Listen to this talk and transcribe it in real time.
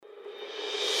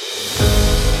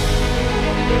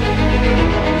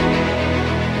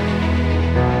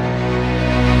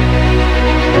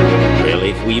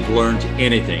we've learned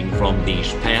anything from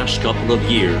these past couple of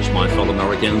years, my fellow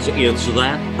Americans, it's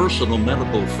that personal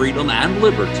medical freedom and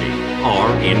liberty are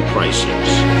in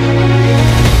crisis.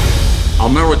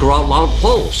 America Out Loud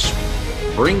Pulse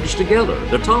brings together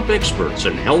the top experts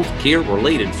in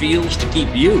healthcare-related fields to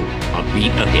keep you a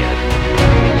beat ahead.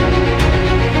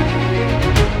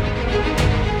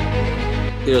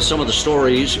 Some of the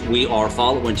stories we are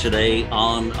following today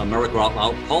on America Out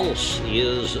Loud Pulse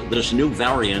is this new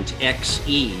variant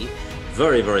XE.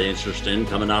 Very, very interesting,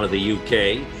 coming out of the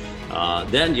UK.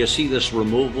 Then you see this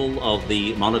removal of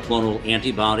the monoclonal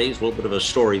antibodies, a little bit of a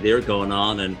story there going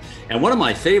on. And one of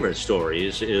my favorite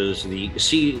stories is the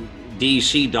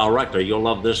CDC director, you'll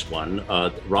love this one,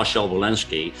 Rochelle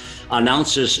Walensky,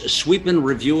 announces sweeping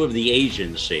review of the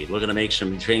agency, looking to make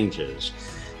some changes.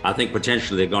 I think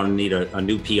potentially they're going to need a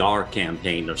new PR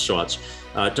campaign of sorts.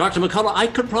 Dr. McCullough, I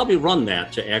could probably run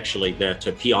that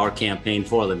PR campaign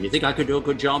for them. You think I could do a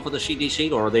good job for the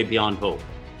CDC, or are they beyond hope?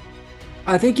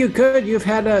 I think you could. You've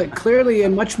had clearly a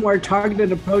much more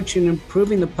targeted approach in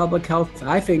improving the public health,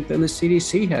 I think, than the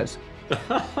CDC has.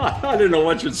 I didn't know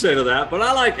what you'd say to that, but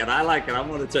I like it. I'm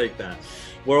going to take that.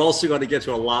 We're also going to get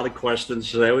to a lot of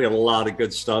questions today. We have a lot of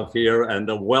good stuff here, and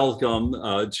welcome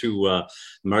to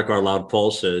America Out Loud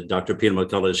Pulse. Dr. Peter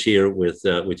McCullough is here with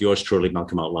yours truly,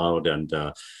 Malcolm Out Loud, and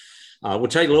we'll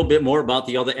tell you a little bit more about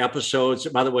the other episodes.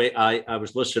 By the way, I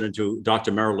was listening to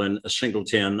Dr. Marilyn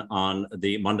Singleton on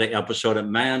the Monday episode,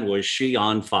 and man, was she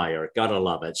on fire. Gotta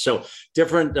love it. So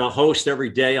different host every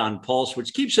day on Pulse,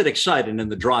 which keeps it exciting in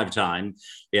the drive time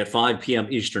at 5 p.m.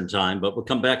 Eastern time, but we'll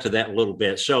come back to that in a little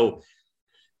bit. So,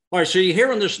 all right, so you're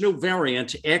hearing this new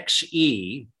variant,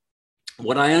 XE.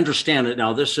 What I understand it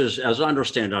now, this is, as I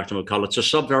understand, Dr. McCullough, it's a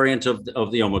subvariant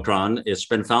of the Omicron. It's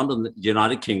been found in the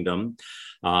United Kingdom,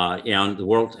 and the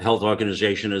World Health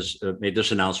Organization has made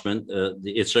this announcement.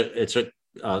 It's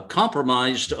a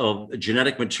compromised of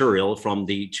genetic material from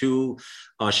the two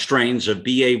strains of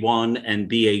BA1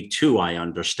 and BA2, I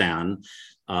understand.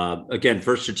 Again,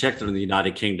 first detected in the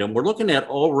United Kingdom. We're looking at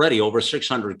already over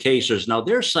 600 cases. Now,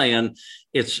 they're saying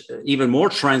it's even more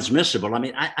transmissible. I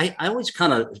mean, I always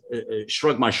kind of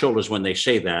shrug my shoulders when they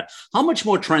say that. How much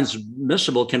more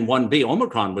transmissible can one be?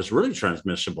 Omicron was really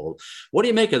transmissible. What do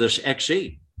you make of this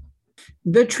XE?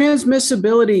 The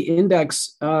transmissibility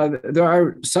index, there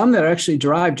are some that are actually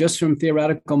derived just from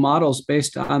theoretical models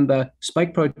based on the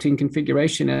spike protein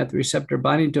configuration at the receptor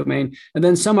binding domain. And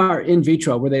then some are in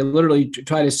vitro, where they literally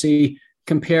try to see,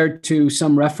 compared to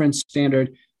some reference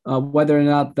standard, whether or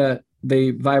not the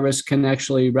virus can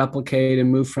actually replicate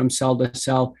and move from cell to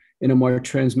cell in a more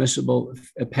transmissible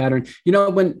pattern. You know,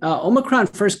 when Omicron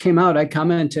first came out, I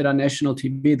commented on national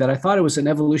TV that I thought it was an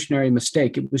evolutionary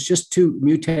mistake. It was just too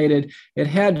mutated. It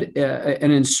had an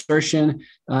insertion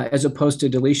as opposed to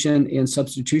deletion and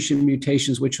substitution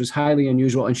mutations, which was highly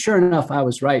unusual. And sure enough, I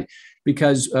was right,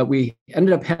 because we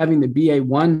ended up having the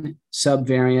BA1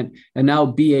 subvariant and now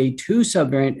BA2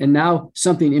 subvariant, and now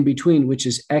something in between, which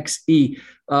is XE.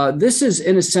 This is,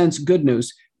 in a sense, good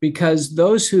news, because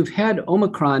those who've had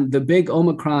Omicron, the big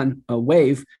Omicron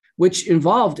wave, which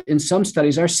involved in some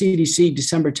studies, our CDC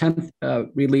December 10th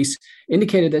release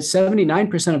indicated that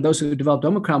 79% of those who developed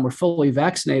Omicron were fully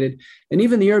vaccinated. And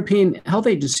even the European Health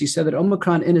Agency said that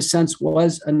Omicron, in a sense,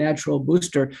 was a natural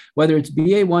booster. Whether it's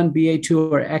BA1,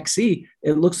 BA2, or XE,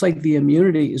 it looks like the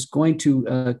immunity is going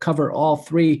to cover all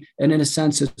three. And in a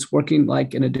sense, it's working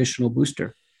like an additional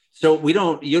booster. So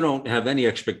you don't have any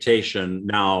expectation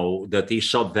now that these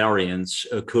subvariants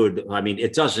could, I mean,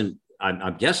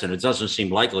 I'm guessing it doesn't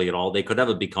seem likely at all they could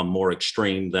ever become more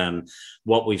extreme than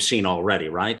what we've seen already,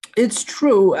 right? It's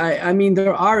true. I mean,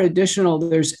 there are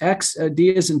there's X,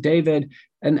 D as in David,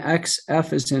 and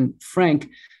XF as in Frank.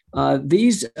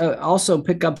 These also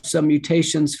pick up some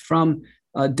mutations from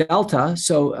Delta.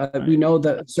 So we know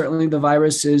that certainly the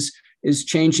virus is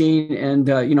changing and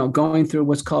going through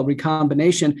what's called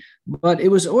recombination. But it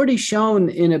was already shown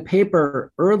in a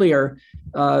paper earlier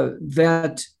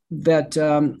that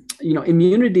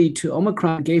immunity to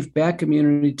Omicron gave back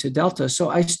immunity to Delta. So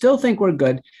I still think we're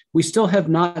good. We still have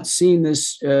not seen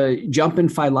this jump in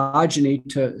phylogeny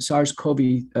to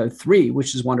SARS-CoV-3,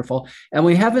 which is wonderful. And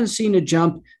we haven't seen a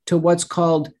jump to what's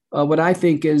called what I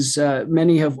think is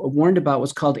many have warned about,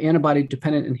 what's called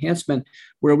antibody-dependent enhancement,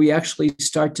 where we actually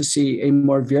start to see a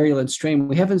more virulent strain.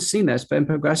 We haven't seen that. It's been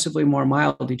progressively more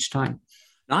mild each time.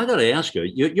 Now, I got to ask you,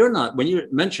 you're not, when you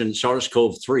mentioned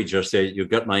SARS-CoV-3 just there, you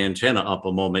got my antenna up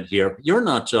a moment here. You're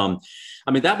not,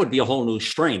 that would be a whole new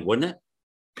strain, wouldn't it?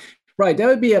 Right. That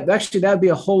would be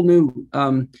a whole new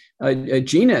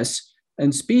genus.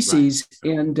 and species.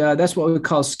 Right. And that's what we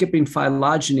call skipping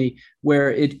phylogeny,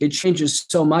 where it changes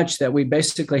so much that we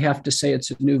basically have to say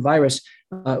it's a new virus.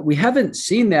 We haven't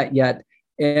seen that yet.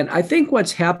 And I think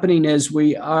what's happening is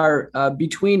we are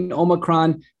between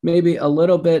Omicron, maybe a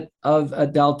little bit of a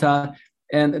Delta,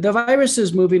 and the virus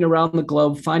is moving around the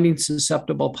globe, finding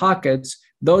susceptible pockets,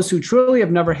 those who truly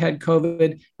have never had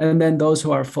COVID, and then those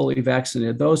who are fully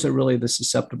vaccinated. Those are really the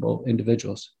susceptible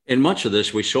individuals. In much of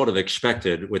this, we sort of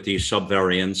expected with these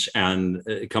subvariants, and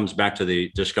it comes back to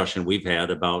the discussion we've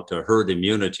had about herd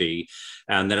immunity,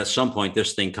 and that at some point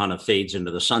this thing kind of fades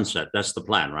into the sunset. That's the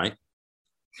plan, right?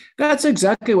 That's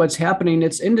exactly what's happening.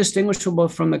 It's indistinguishable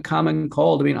from the common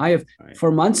cold. I mean,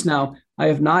 for months now, I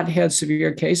have not had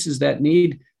severe cases that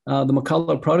need the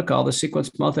McCullough protocol, the sequence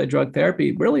multi-drug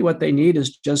therapy. Really what they need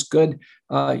is just good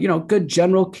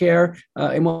general care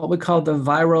and what we call the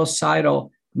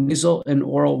virucidal nasal and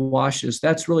oral washes.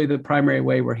 That's really the primary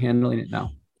way we're handling it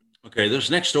now. Okay, this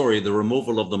next story, the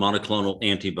removal of the monoclonal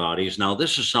antibodies. Now,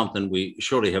 this is something we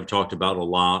surely have talked about a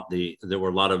lot. There were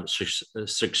a lot of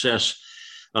success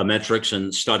metrics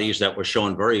and studies that were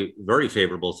showing very, very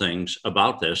favorable things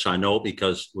about this. I know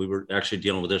because we were actually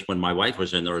dealing with this when my wife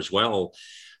was in there as well.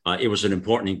 It was an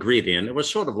important ingredient. It was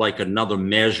sort of like another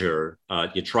measure.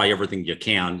 You try everything you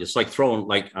can. It's like throwing,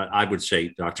 like I would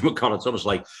say, Dr. McCullough, it's almost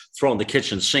like throwing the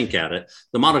kitchen sink at it.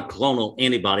 The monoclonal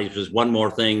antibodies is one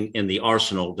more thing in the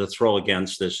arsenal to throw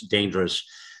against this dangerous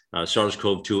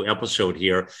SARS-CoV-2 episode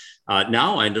here.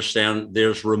 Now I understand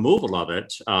there's removal of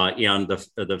it, and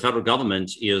the federal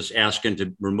government is asking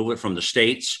to remove it from the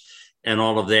states and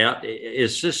all of that.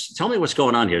 Tell me what's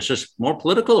going on here. Is this more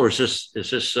political, or is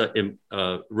this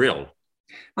real?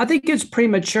 I think it's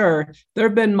premature. There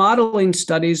have been modeling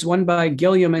studies, one by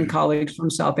Gilliam and colleagues from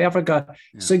South Africa,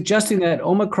 suggesting that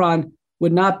Omicron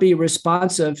would not be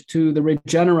responsive to the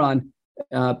Regeneron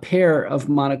pair of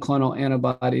monoclonal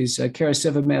antibodies,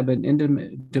 carasivimab and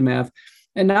indimab.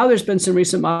 And now there's been some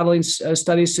recent modeling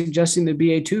studies suggesting the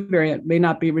BA2 variant may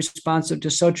not be responsive to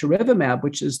sotorivimab,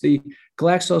 which is the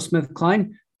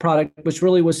GlaxoSmithKline product, which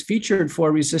really was featured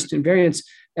for resistant variants.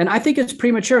 And I think it's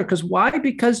premature. Because why?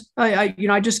 Because I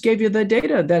just gave you the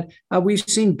data that we've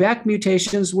seen back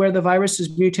mutations where the virus is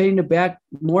mutating to back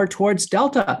more towards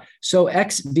Delta. So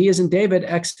XD is in David,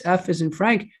 XF is in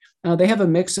Frank. They have a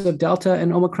mix of Delta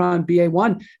and Omicron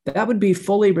BA1 that would be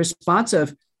fully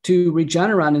responsive to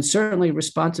Regeneron and certainly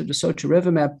responsive to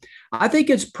sotorivimab. I think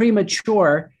it's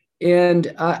premature.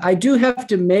 And I do have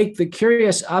to make the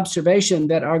curious observation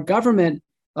that our government,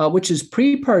 which is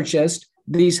pre-purchased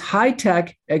these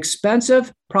high-tech,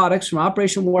 expensive products from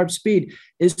Operation Warp Speed,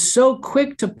 is so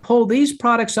quick to pull these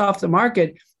products off the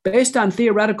market based on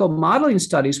theoretical modeling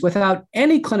studies without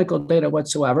any clinical data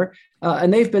whatsoever.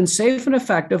 And they've been safe and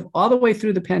effective all the way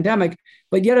through the pandemic.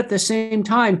 But yet at the same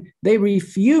time, they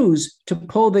refuse to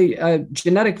pull the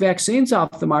genetic vaccines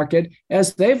off the market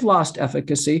as they've lost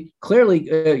efficacy. Clearly,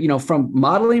 from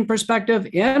modeling perspective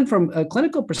and from a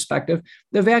clinical perspective,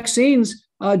 the vaccines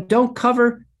don't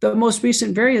cover the most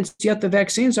recent variants, yet the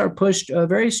vaccines are pushed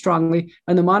very strongly.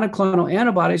 And the monoclonal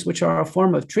antibodies, which are a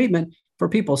form of treatment for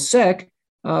people sick,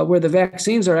 where the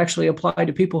vaccines are actually applied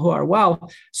to people who are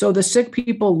well. So the sick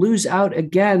people lose out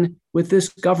again with this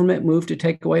government move to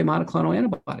take away monoclonal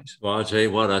antibodies. Well, I'll tell you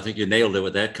what, I think you nailed it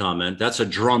with that comment. That's a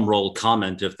drum roll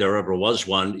comment if there ever was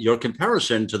one. Your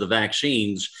comparison to the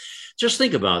vaccines, just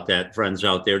think about that, friends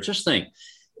out there. Just think.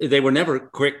 They were never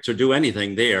quick to do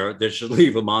anything there. They should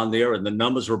leave them on there, and the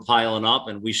numbers were piling up,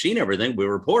 and we've seen everything. We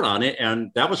report on it,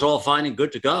 and that was all fine and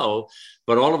good to go.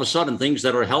 But all of a sudden, things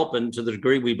that are helping to the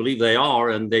degree we believe they are,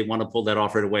 and they want to pull that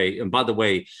off right away. And by the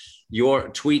way, your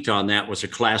tweet on that was a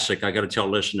classic. I got to tell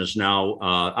listeners now,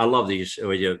 I love these.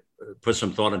 You put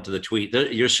some thought into the tweet.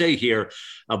 You say here,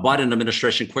 Biden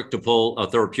administration quick to pull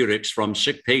therapeutics from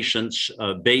sick patients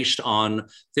based on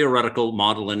theoretical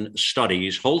modeling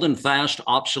studies, holding fast,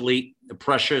 obsolete,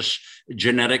 precious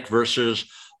genetic versus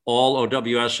all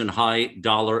OWS and high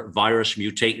dollar virus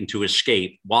mutating to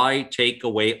escape. Why take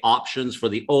away options for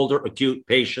the older acute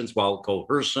patients while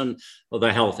coercing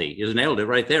the healthy? You nailed it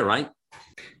right there, right?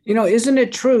 Isn't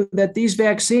it true that these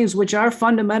vaccines, which are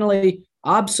fundamentally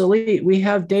obsolete, we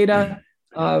have data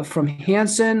from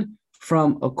Hansen,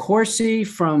 from Accorsi,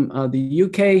 from the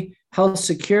UK Health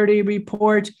Security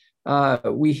Report.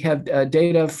 We have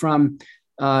data from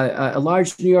a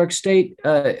large New York State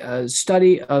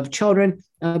study of children.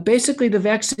 Basically, the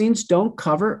vaccines don't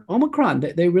cover Omicron.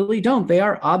 They really don't. They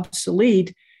are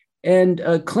obsolete. And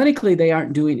clinically, they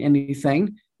aren't doing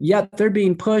anything, yet they're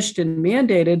being pushed and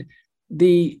mandated.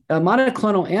 The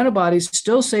monoclonal antibodies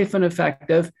still safe and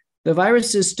effective. The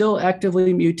virus is still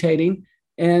actively mutating.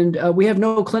 And we have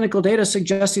no clinical data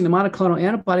suggesting the monoclonal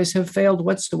antibodies have failed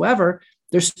whatsoever.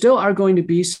 There still are going to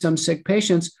be some sick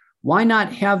patients. Why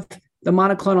not have the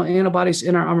monoclonal antibodies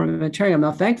in our armamentarium?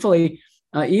 Now, thankfully,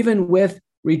 even with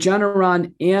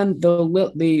Regeneron and the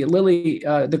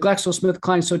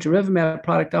GlaxoSmithKline sotrovimab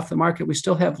product off the market, we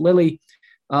still have Lilly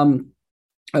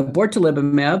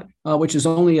bortezomib, which is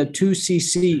only a 2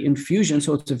 cc infusion.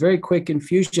 So it's a very quick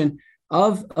infusion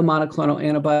of a monoclonal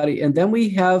antibody. And then we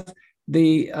have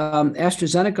the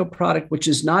AstraZeneca product, which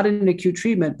is not an acute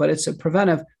treatment, but it's a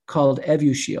preventive, called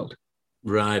Evusheld.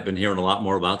 Right. I've been hearing a lot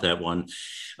more about that one.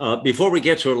 Before we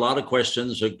get to a lot of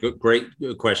questions, great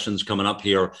questions coming up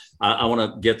here, I want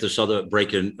to get this other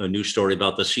breaking news story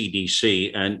about the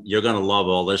CDC, and you're going to love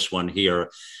all this one here.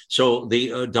 So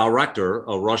the director,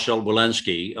 Rochelle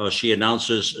Walensky, she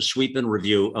announces a sweeping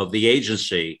review of the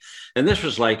agency. And this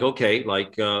was like, okay,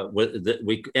 like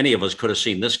any of us could have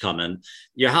seen this coming.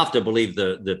 You have to believe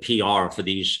the PR for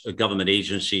these government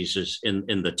agencies is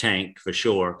in the tank for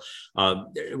sure.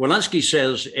 Walensky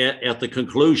says at the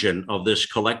conclusion of this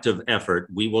collective effort,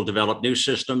 we will develop new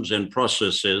systems and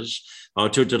processes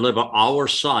to deliver our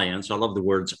science. I love the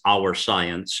words "our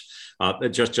science."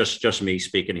 Just me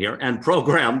speaking here, and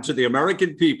program to the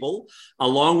American people,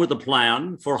 along with a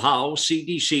plan for how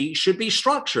CDC should be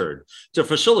structured to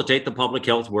facilitate the public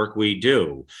health work we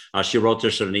do. She wrote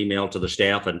this in an email to the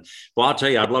staff, and well, I'll tell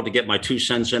you, I'd love to get my 2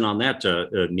 cents in on that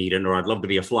meeting, or I'd love to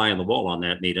be a fly on the wall on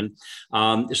that meeting.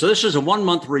 So this is a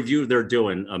 1-month review they're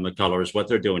doing, McCullough, is what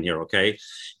they're doing here, okay?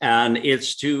 And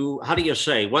it's to, how do you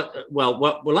say, what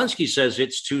Walensky says,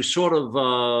 it's to sort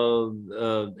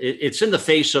of, it's in the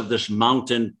face of this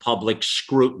mountain public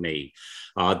scrutiny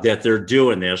that they're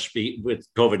doing this with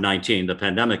COVID-19, the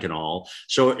pandemic and all.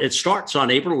 So it starts on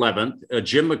April 11th.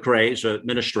 Jim McCrae, is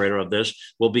administrator of this,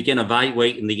 will begin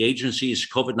evaluating the agency's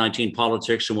COVID-19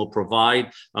 politics and will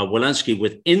provide Walensky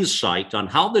with insight on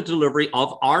how the delivery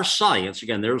of our science,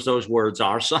 again, there's those words,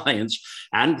 our science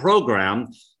and program,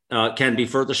 can be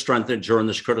further strengthened during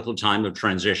this critical time of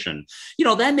transition. You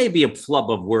know, that may be a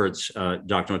flub of words,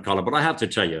 Dr. McCullough, but I have to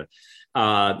tell you,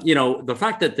 the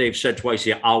fact that they've said twice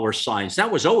our science,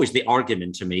 that was always the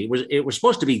argument to me. It was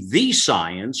supposed to be the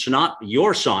science, not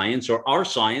your science or our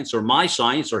science or my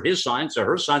science or his science or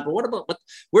her science. But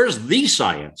where's the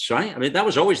science, right? I mean, that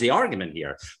was always the argument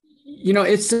here. You know,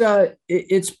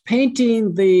 it's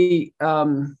painting the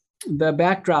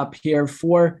backdrop here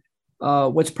for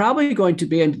what's probably going to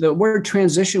be, and the word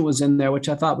transition was in there, which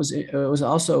I thought was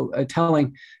also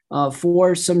telling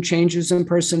for some changes in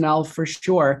personnel for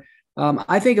sure.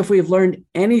 I think if we've learned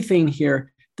anything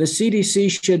here, the CDC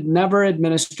should never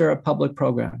administer a public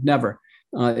program, never.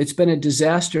 It's been a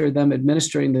disaster, them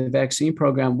administering the vaccine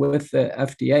program with the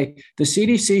FDA. The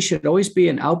CDC should always be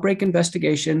an outbreak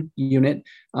investigation unit.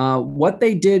 What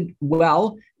they did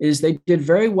well is they did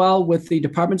very well with the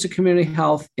Departments of Community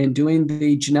Health in doing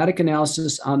the genetic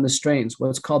analysis on the strains.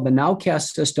 What's called the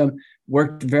Nowcast system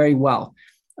worked very well.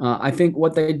 I think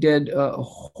what they did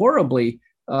horribly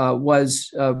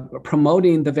was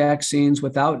promoting the vaccines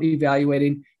without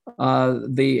evaluating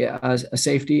the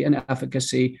safety and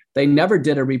efficacy. They never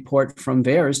did a report from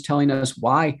VAERS telling us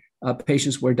why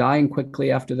patients were dying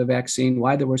quickly after the vaccine,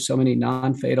 why there were so many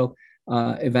non-fatal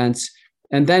events.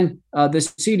 And then the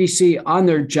CDC, on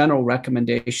their general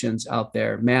recommendations out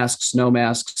there, masks, no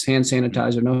masks, hand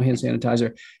sanitizer, no hand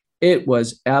sanitizer, it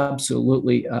was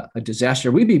absolutely a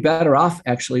disaster. We'd be better off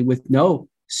actually with no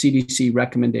CDC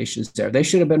recommendations there. They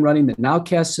should have been running the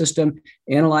Nowcast system,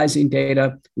 analyzing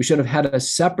data. We should have had a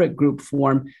separate group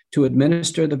form to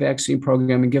administer the vaccine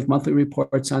program and give monthly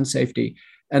reports on safety.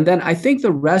 And then I think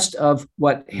the rest of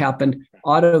what happened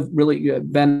ought to have really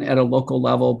been at a local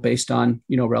level based on,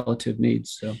 relative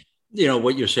needs. So.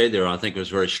 What you say there, I think was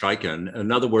very striking.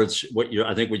 In other words, what you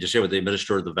say with the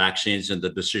administer of the vaccines and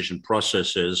the decision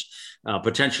processes,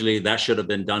 potentially that should have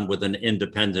been done with an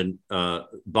independent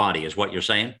body, is what you're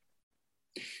saying?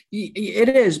 It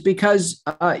is, because,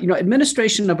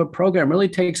 administration of a program really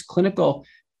takes clinical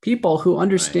people who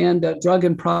understand drug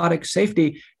and product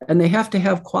safety, and they have to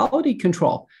have quality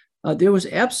control. There was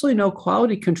absolutely no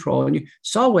quality control. And you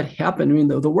saw what happened. I mean,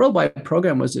 the worldwide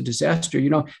program was a disaster.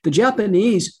 The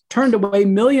Japanese turned away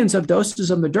millions of doses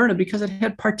of Moderna because it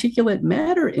had particulate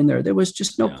matter in there. There was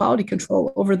just no quality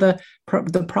control over the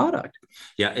product.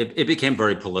 Yeah, it became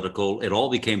very political. It all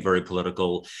became very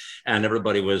political. And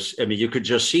everybody was, you could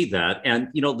just see that. And,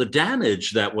 the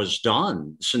damage that was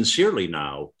done, sincerely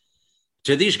now,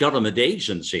 to these government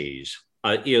agencies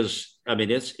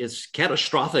it's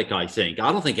catastrophic, I think.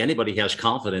 I don't think anybody has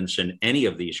confidence in any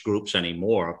of these groups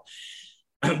anymore.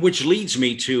 which leads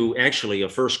me to actually a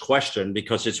first question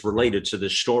because it's related to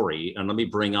this story. And let me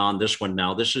bring on this one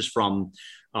now. This is from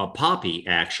Poppy,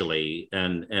 actually.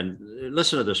 And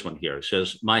listen to this one here. It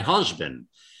says, my husband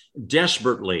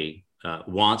desperately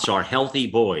wants our healthy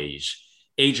boys,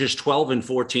 ages 12 and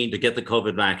 14, to get the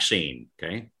COVID vaccine.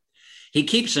 Okay. He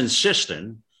keeps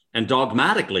insisting, and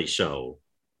dogmatically so,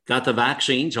 that the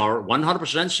vaccines are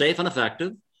 100% safe and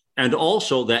effective, and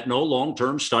also that no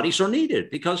long-term studies are needed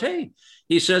because, hey,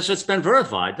 he says it's been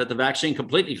verified that the vaccine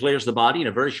completely clears the body in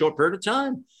a very short period of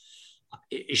time.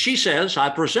 She says, I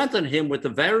presented him with the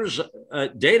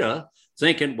VAERS data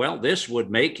thinking, well, this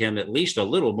would make him at least a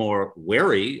little more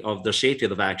wary of the safety of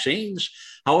the vaccines.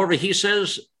 However, he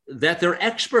says that they're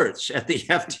experts at the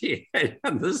FDA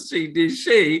and the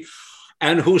CDC,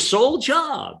 and whose sole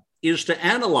job is to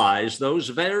analyze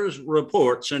those VAERS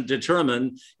reports and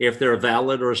determine if they're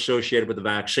valid or associated with the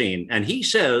vaccine. And he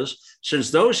says,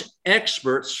 since those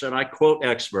experts, and I quote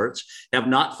experts, have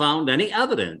not found any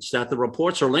evidence that the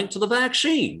reports are linked to the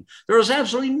vaccine, there is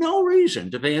absolutely no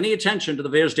reason to pay any attention to the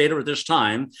VAERS data at this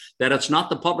time, that it's not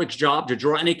the public's job to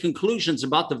draw any conclusions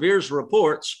about the VAERS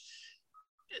reports.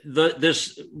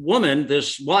 This woman,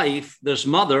 this wife, this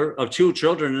mother of 2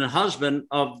 children and husband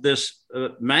of this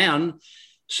man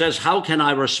says, how can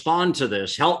I respond to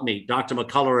this? Help me, Dr.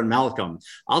 McCullough and Malcolm.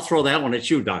 I'll throw that one at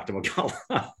you, Dr.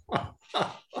 McCullough.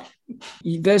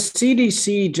 The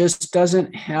CDC just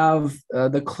doesn't have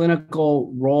the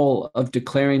clinical role of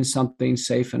declaring something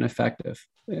safe and effective.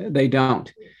 They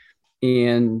don't.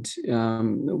 And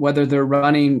whether they're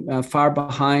running far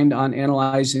behind on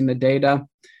analyzing the data,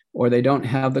 or they don't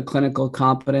have the clinical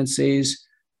competencies,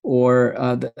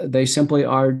 or they simply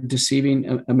are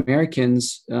deceiving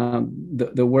Americans.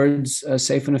 The words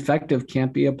safe and effective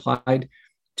can't be applied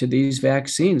to these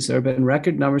vaccines. There have been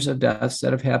record numbers of deaths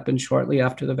that have happened shortly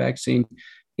after the vaccine,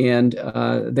 and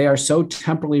they are so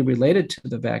temporally related to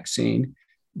the vaccine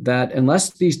that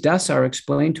unless these deaths are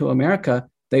explained to America,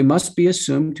 they must be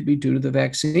assumed to be due to the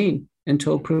vaccine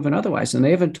until proven otherwise. And they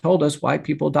haven't told us why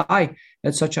people die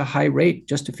at such a high rate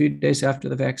just a few days after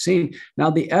the vaccine.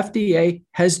 Now, the FDA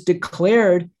has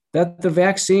declared that the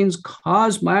vaccines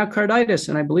cause myocarditis,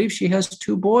 and I believe she has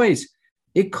 2 boys.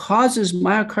 It causes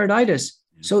myocarditis.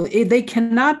 So they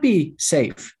cannot be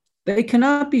safe. They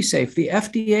cannot be safe. The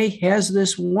FDA has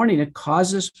this warning. It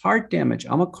causes heart damage.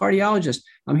 I'm a cardiologist.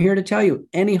 I'm here to tell you,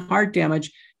 any heart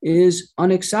damage is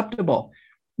unacceptable.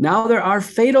 Now there are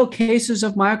fatal cases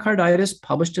of myocarditis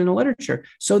published in the literature.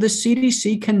 So the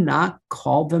CDC cannot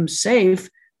call them safe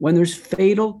when there's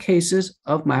fatal cases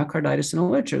of myocarditis in the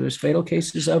literature. There's fatal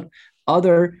cases of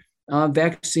other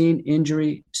vaccine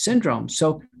injury syndrome.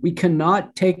 So we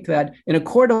cannot take that. In a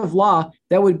court of law,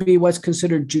 that would be what's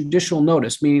considered judicial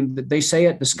notice, meaning that they say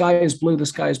it, the sky is blue, the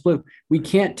sky is blue. We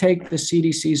can't take the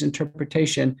CDC's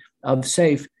interpretation of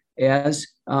safe as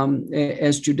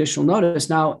judicial notice.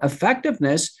 Now,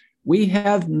 effectiveness, we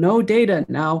have no data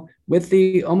now with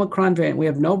the Omicron variant. We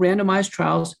have no randomized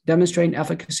trials demonstrating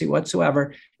efficacy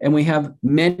whatsoever. And we have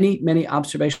many, many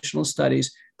observational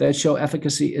studies that show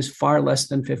efficacy is far less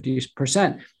than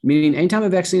 50%, meaning anytime a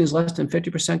vaccine is less than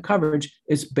 50% coverage,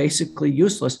 it's basically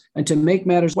useless. And to make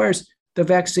matters worse, the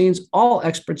vaccines, all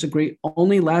experts agree,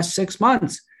 only last 6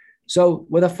 months. So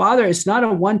with a father, it's not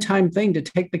a one-time thing to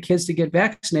take the kids to get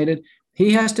vaccinated.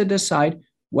 He has to decide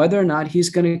whether or not he's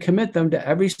going to commit them to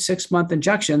every 6-month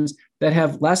injections that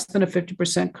have less than a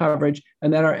 50% coverage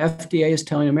and that our FDA is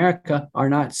telling America are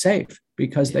not safe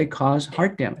because they cause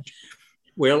heart damage.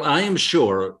 Well, I am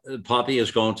sure Poppy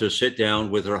is going to sit down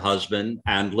with her husband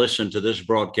and listen to this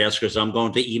broadcast, because I'm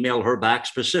going to email her back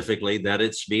specifically that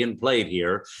it's being played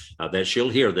here, that she'll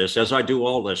hear this, as I do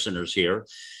all listeners here.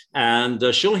 And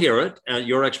she'll hear it,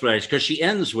 your explanation, because she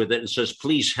ends with it and says,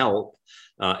 please help, !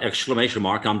 I'm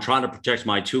trying to protect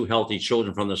my 2 healthy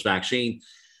children from this vaccine.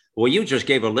 Well, you just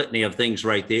gave a litany of things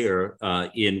right there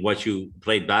in what you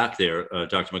played back there,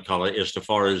 Dr. McCullough, as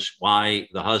far as why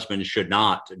the husband should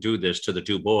not do this to the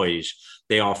 2 boys.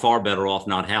 They are far better off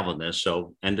not having this.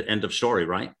 So end of story,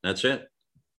 right? That's it.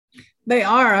 They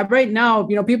are. Right now,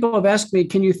 people have asked me,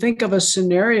 can you think of a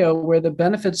scenario where the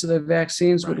benefits of the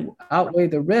vaccines would outweigh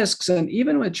the risks? And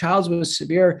even with children with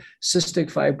severe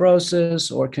cystic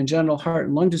fibrosis or congenital heart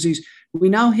and lung disease, we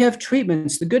now have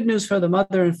treatments. The good news for the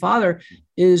mother and father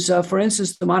is, for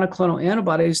instance, the monoclonal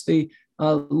antibodies, the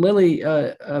Lilly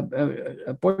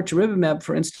bortezomib,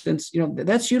 for instance,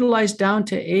 that's utilized down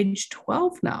to age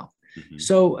 12 now. Mm-hmm.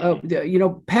 So,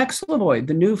 Paxlovid,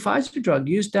 the new Pfizer drug,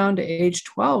 used down to age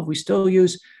 12. We still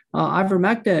use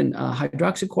ivermectin,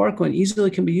 hydroxychloroquine easily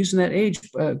can be used in that age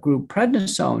group,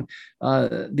 prednisone,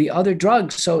 the other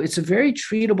drugs. So it's a very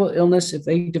treatable illness. If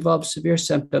they develop severe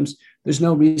symptoms, there's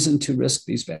no reason to risk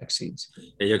these vaccines.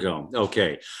 There you go.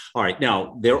 Okay. All right.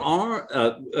 Now, there are,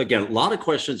 again, a lot of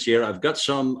questions here. I've got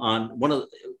some on one of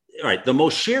all right, the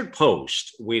most shared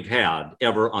post we've had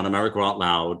ever on America Out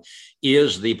Loud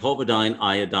is the povidone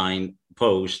iodine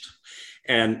post.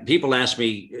 And people ask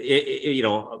me,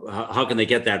 how can they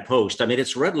get that post? I mean,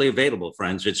 it's readily available,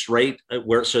 friends. It's right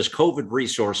where it says COVID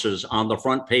resources on the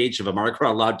front page of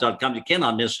AmericaOutloud.com. You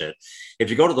cannot miss it. If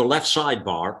you go to the left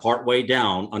sidebar, partway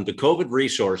down under COVID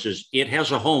resources, it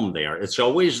has a home there. It's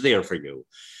always there for you.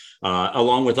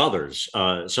 Along with others,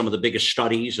 some of the biggest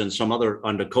studies and some other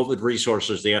under COVID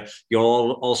resources there.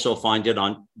 You'll also find it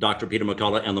on Dr. Peter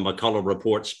McCullough and the McCullough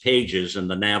Reports pages in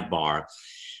the nav bar.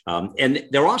 And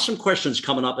there are some questions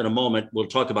coming up in a moment. We'll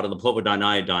talk about in the povidone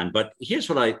iodine, but here's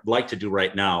what I'd like to do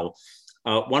right now.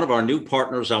 One of our new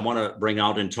partners I want to bring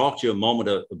out and talk to you a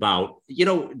moment about,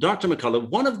 Dr. McCullough,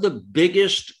 one of the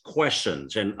biggest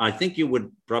questions, and I think you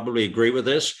would probably agree with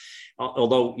this,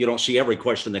 although you don't see every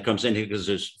question that comes in here because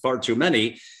there's far too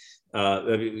many,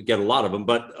 we get a lot of them,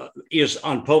 but is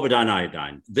on povidone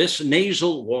iodine. This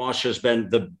nasal wash has been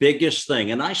the biggest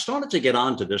thing. And I started to get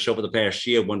onto this over the past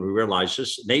year when we realized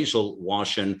this nasal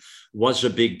washing was a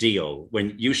big deal.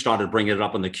 When you started bringing it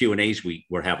up in the Q&As we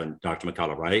were having, Dr.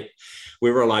 McCullough, right?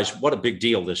 We realized what a big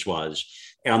deal this was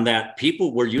and that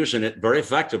people were using it very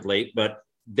effectively, but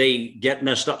they get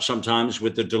messed up sometimes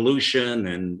with the dilution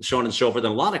and so on and so forth.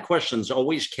 And a lot of questions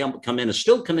always come in and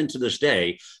still come in to this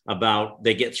day about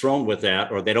they get thrown with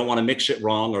that, or they don't want to mix it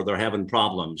wrong, or they're having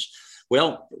problems.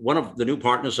 Well, one of the new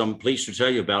partners I'm pleased to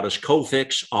tell you about is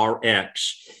Cofix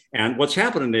RX. And what's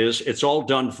happening is it's all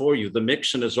done for you. The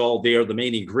mixing is all there. The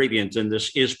main ingredient in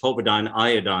this is povidone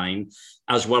iodine,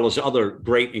 as well as other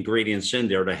great ingredients in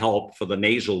there to help for the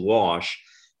nasal wash.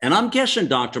 And I'm guessing,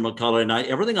 Dr. McCullough, and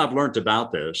everything I've learned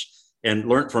about this and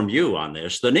learned from you on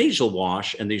this, the nasal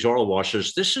wash and these oral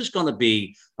washes, this is going to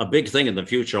be a big thing in the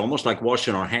future, almost like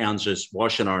washing our hands is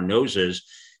washing our noses.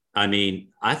 I mean,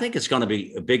 I think it's going to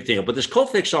be a big deal. But this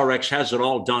Cofix RX has it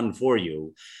all done for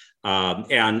you.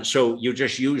 And so you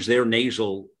just use their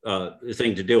nasal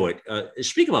thing to do it.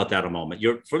 Speak about that a moment.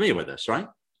 You're familiar with this, right?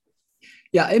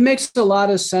 Yeah, it makes a lot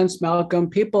of sense, Malcolm.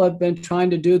 People have been trying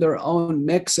to do their own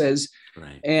mixes.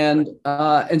 Right. And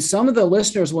some of the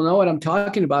listeners will know what I'm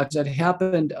talking about because it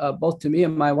happened both to me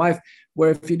and my wife,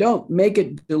 where if you don't make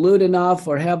it dilute enough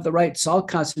or have the right salt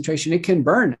concentration, it can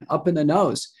burn up in the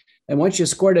nose. And once you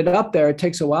squirt it up there, it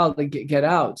takes a while to get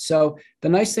out. So the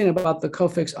nice thing about the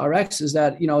Cofix RX is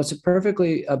that, it's a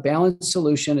perfectly balanced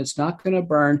solution. It's not going to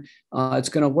burn. It's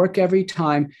going to work every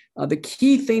time. The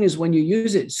key thing is when you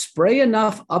use it, spray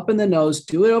enough up in the nose,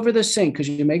 do it over the sink because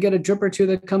you may get a drip or two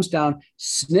that comes down,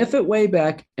 sniff it way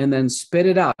back, and then spit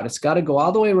it out. It's got to go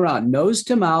all the way around, nose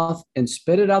to mouth, and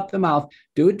spit it out the mouth.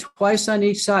 Do it twice on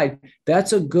each side.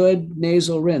 That's a good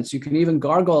nasal rinse. You can even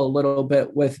gargle a little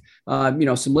bit with,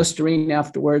 some Listerine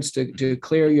afterwards to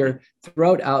clear your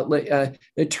throat out.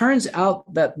 It turns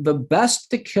out that the best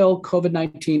to kill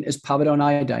COVID-19 is povidone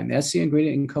iodine. That's the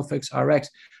ingredient in Cofix RX.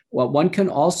 What one can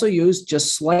also use,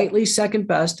 just slightly second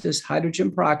best, is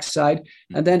hydrogen peroxide.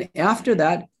 And then after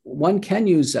that, one can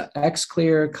use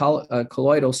X-Clear,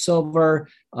 colloidal silver,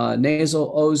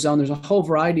 nasal ozone. There's a whole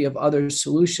variety of other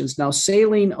solutions. Now,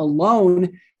 saline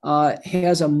alone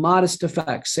has a modest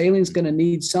effect. Saline's going to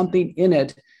need something in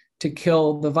it to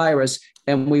kill the virus.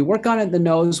 And we work on it in the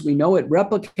nose. We know it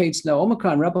replicates. Now,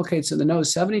 Omicron replicates in the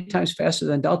nose 70 times faster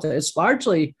than Delta. It's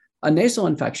largely a nasal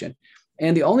infection.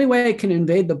 And the only way it can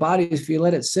invade the body is if you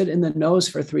let it sit in the nose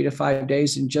for 3 to 5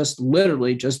 days and just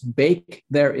literally just bake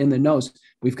there in the nose.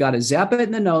 We've got to zap it in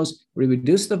the nose, we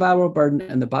reduce the viral burden,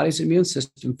 and the body's immune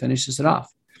system finishes it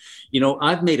off.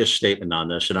 I've made a statement on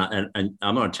this, and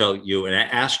I'm going to tell you and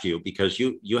ask you because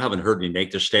you haven't heard me make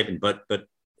this statement, but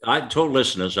I told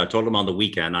listeners, I told them on the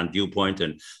weekend on Viewpoint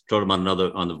and told them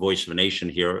on the Voice of a Nation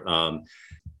here,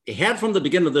 had from the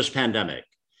beginning of this pandemic,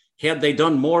 had they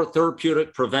done more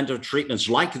therapeutic preventive treatments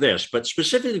like this, but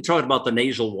specifically talking about the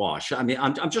nasal wash. I mean,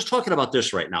 I'm just talking about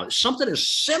this right now. It's something as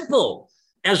simple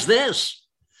as this.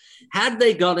 Had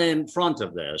they got in front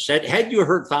of this, had you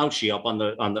heard Fauci up on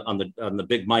the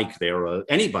big mic there, or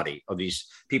anybody of these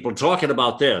people talking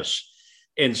about this,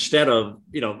 instead of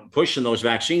pushing those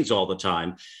vaccines all the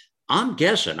time, I'm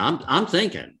guessing, I'm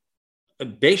thinking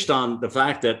based on the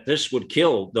fact that this would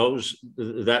kill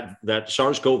that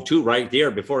SARS-CoV-2 right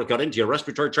there before it got into your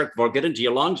respiratory tract, before it got into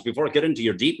your lungs, before it got into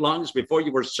your deep lungs, before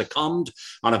you were succumbed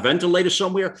on a ventilator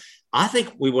somewhere, I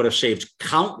think we would have saved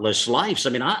countless lives. I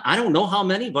mean, I don't know how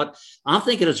many, but I'm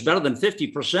thinking it's better than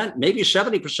 50%, maybe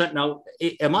 70%. Now,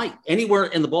 am I anywhere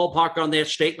in the ballpark on that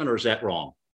statement, or is that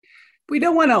wrong? We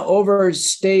don't want to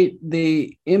overstate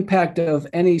the impact of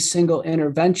any single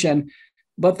intervention.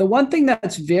 But the one thing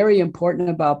that's very important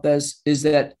about this is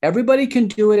that everybody can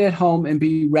do it at home and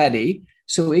be ready.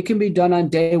 So it can be done on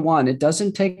day one. It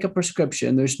doesn't take a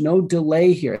prescription. There's no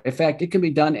delay here. In fact, it can be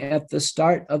done at the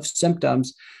start of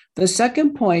symptoms. The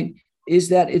second point is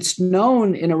that it's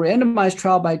known in a randomized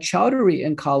trial by Chowdhury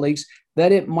and colleagues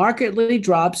that it markedly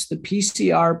drops the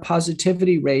PCR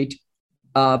positivity rate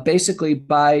basically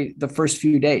by the first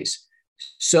few days.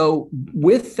 So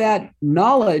with that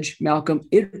knowledge, Malcolm,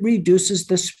 it reduces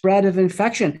the spread of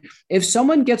infection. If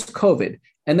someone gets COVID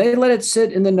and they let it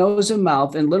sit in the nose and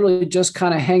mouth and literally just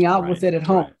kind of hang out with it at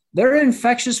home, they're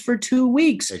infectious for 2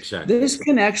 weeks. Exactly. This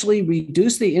can actually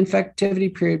reduce the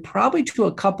infectivity period probably to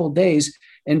a couple of days,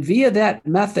 and via that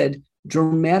method,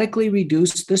 dramatically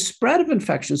reduce the spread of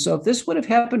infection. So if this would have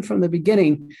happened from the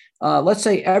beginning, let's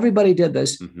say everybody did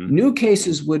this, new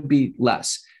cases would be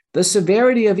less. The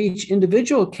severity of each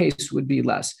individual case would be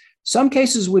less. Some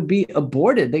cases would be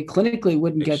aborted. They clinically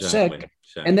wouldn't get sick.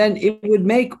 And then it would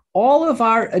make all of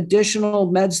our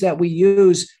additional meds that we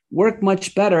use work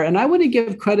much better. And I want to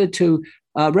give credit to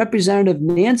Representative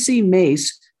Nancy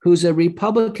Mace, who's a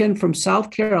Republican from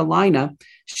South Carolina.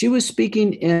 She was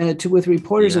speaking with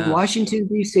reporters in Washington,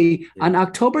 D.C. on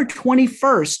October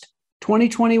 21st,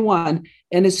 2021.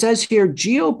 And it says here,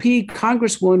 GOP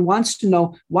Congresswoman wants to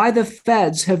know why the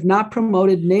feds have not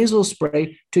promoted nasal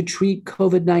spray to treat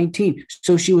COVID-19.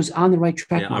 So she was on the right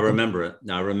track. Yeah, I remember it.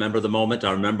 I remember the moment.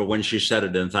 I remember when she said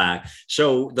it, in fact.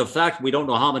 So the fact we don't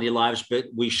know how many lives, but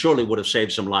we surely would have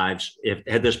saved some lives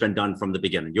had this been done from the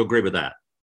beginning. You agree with that?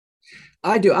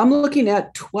 I do. I'm looking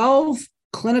at 12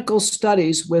 clinical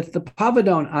studies with the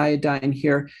povidone iodine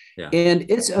here,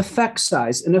 and its effect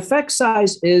size. An effect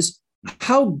size is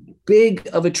how big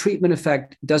of a treatment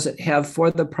effect does it have for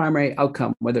the primary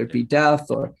outcome, whether it be death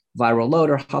or viral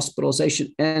load or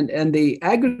hospitalization. And the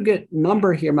aggregate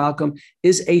number here, Malcolm,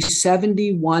 is a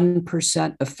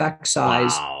 71% effect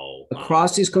size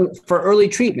across these for early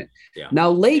treatment.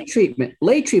 Now, late treatment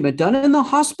done in the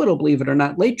hospital, believe it or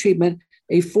not, late treatment,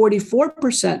 a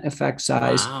 44% effect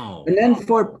size. And then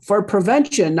for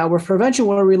prevention, now with prevention,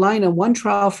 we're relying on one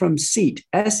trial from SEET,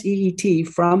 S-E-E-T,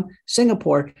 from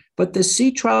Singapore, but the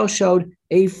SEET trial showed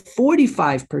a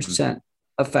 45%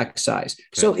 effect size.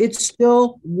 So it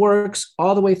still works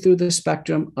all the way through the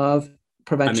spectrum of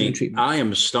prevention and treatment. I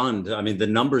am stunned. I mean, the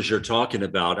numbers you're talking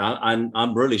about,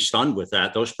 I'm really stunned with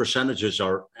that. Those percentages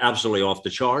are absolutely off the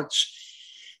charts.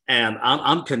 And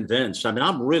I'm convinced. I mean,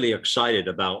 I'm really excited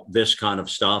about this kind of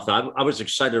stuff. I was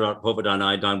excited about povidone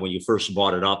iodine when you first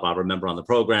brought it up. I remember on the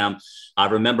program. I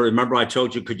remember I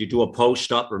told you, could you do a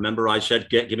post up? Remember I said,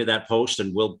 give me that post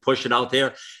and we'll push it out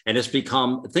there. And it's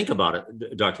become, think about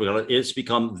it, Dr. McCullough, it's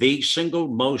become the single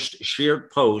most shared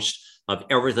post of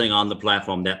everything on the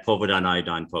platform, that povidone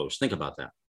iodine post. Think about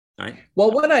that. Right.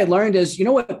 Well, what I learned is,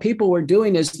 what people were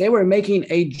doing is they were making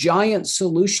a giant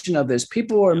solution of this.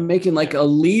 People were making like a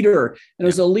liter, and it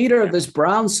was a liter of this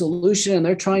brown solution, and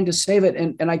they're trying to save it.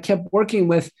 And I kept working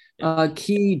with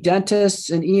key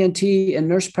dentists and ENT and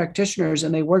nurse practitioners,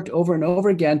 and they worked over and over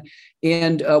again.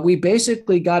 And we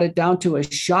basically got it down to a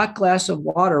shot glass of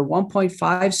water, 1.5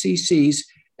 cc's,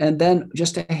 and then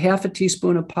just a half a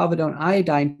teaspoon of povidone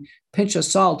iodine, pinch of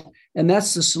salt. And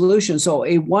that's the solution. So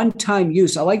a one-time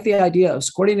use. I like the idea of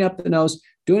squirting it up the nose,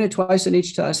 doing it twice on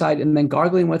each side, and then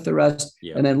gargling with the rest,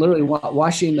 and then literally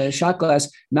washing the shot glass.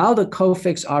 Now the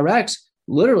Cofix RX,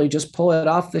 literally just pull it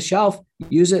off the shelf,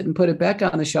 use it and put it back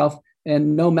on the shelf,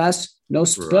 and no mess, no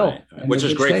spill. Right. Which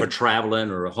is great for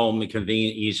traveling or home,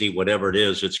 convenient, easy, whatever it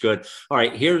is. It's good. All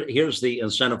right, here's the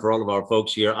incentive for all of our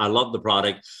folks here. I love the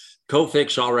product.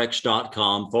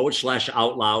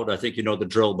 cofixrx.com/outloud. I think you know the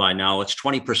drill by now. It's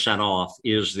 20% off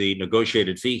is the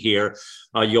negotiated fee here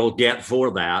you'll get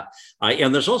for that.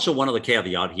 And there's also one other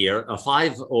caveat here,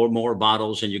 5 or more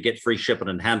bottles and you get free shipping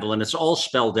and handling. It's all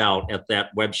spelled out at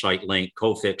that website link,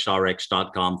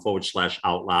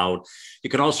 cofixrx.com/outloud. You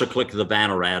can also click the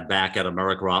banner ad back at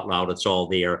America Out Loud. It's all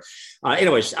there.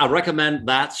 Anyways, I recommend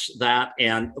that.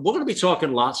 And we're going to be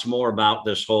talking lots more about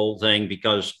this whole thing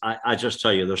because I just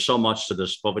tell you, there's so much to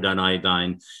this povidone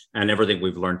iodine and everything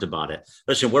we've learned about it.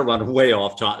 Listen, we're running way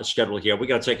off schedule here. We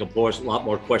got to take a pause. A lot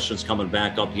more questions coming back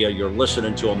up here. You're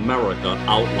listening to America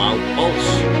Out Loud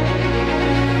Pulse.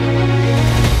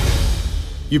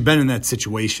 You've been in that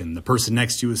situation. The person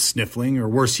next to you is sniffling, or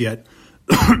worse yet,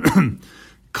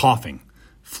 coughing.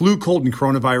 Flu, cold, and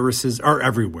coronaviruses are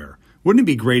everywhere. Wouldn't it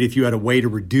be great if you had a way to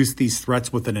reduce these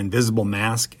threats with an invisible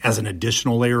mask as an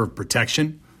additional layer of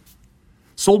protection?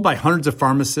 Sold by hundreds of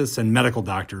pharmacists and medical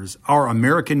doctors, our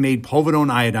American-made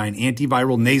povidone iodine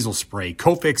antiviral nasal spray,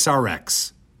 Cofix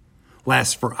RX,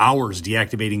 lasts for hours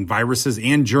deactivating viruses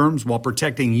and germs while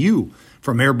protecting you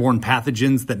from airborne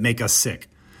pathogens that make us sick.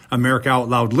 America Out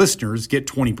Loud listeners get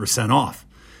 20% off.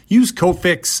 Use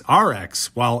Cofix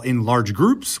RX while in large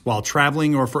groups, while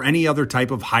traveling, or for any other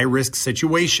type of high-risk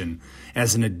situation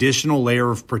as an additional layer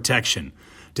of protection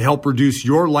to help reduce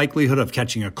your likelihood of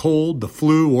catching a cold, the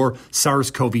flu, or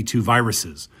SARS-CoV-2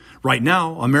 viruses. Right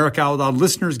now, America Out Loud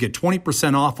listeners get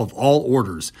 20% off of all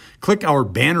orders. Click our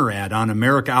banner ad on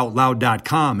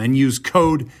AmericaOutloud.com and use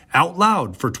code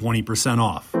OUTLOUD for 20%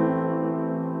 off.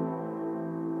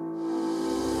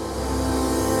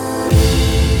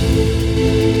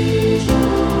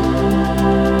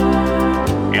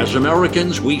 As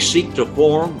Americans, we seek to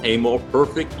form a more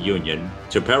perfect union.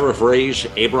 To paraphrase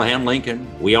Abraham Lincoln,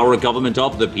 we are a government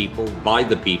of the people, by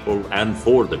the people, and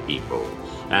for the people.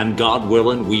 And God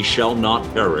willing, we shall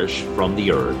not perish from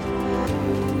the earth.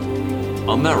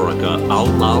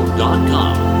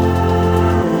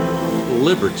 AmericaOutloud.com.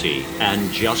 Liberty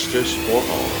and justice for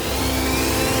all.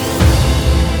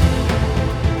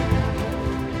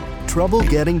 Trouble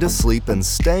getting to sleep and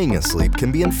staying asleep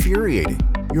can be infuriating.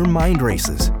 Your mind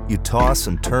races. You toss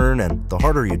and turn, and the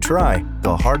harder you try,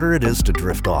 the harder it is to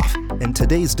drift off. And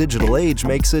today's digital age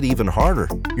makes it even harder.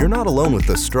 You're not alone with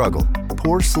this struggle.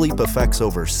 Poor sleep affects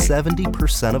over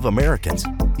 70% of Americans.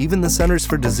 Even the Centers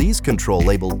for Disease Control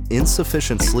labeled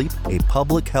insufficient sleep a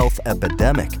public health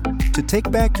epidemic. To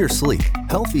take back your sleep,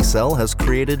 Healthy Cell has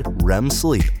created REM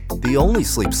Sleep, the only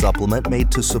sleep supplement made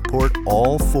to support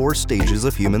all 4 stages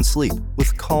of human sleep,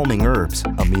 with calming herbs,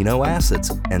 amino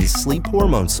acids, and sleep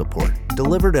hormone support,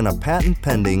 delivered in a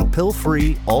patent-pending,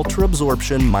 pill-free,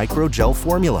 ultra-absorption microgel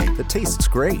formula that tastes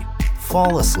great.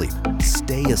 Fall asleep,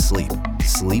 stay asleep,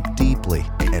 sleep deeply,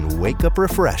 and wake up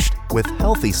refreshed with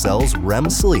Healthy Cell's REM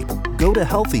Sleep. Go to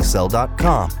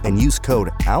healthycell.com and use code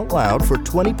OUTLOUD for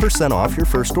 20% off your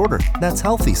first order. That's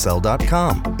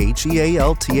healthycell.com,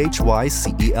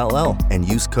 HEALTHYCELL, and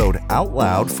use code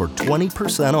OUTLOUD for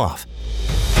 20% off.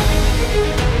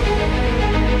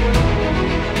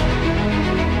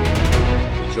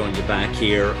 Join you back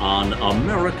here on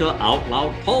America Out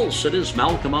Loud Pulse. It is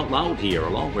Malcolm Out Loud here,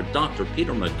 along with Dr.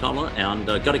 Peter McCullough, and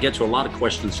got to get to a lot of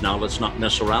questions now. Let's not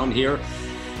mess around here.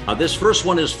 This first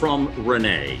one is from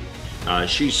Renee.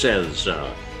 She says,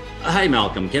 hi,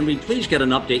 Malcolm. Can we please get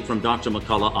an update from Dr.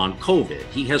 McCullough on COVID?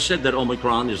 He has said that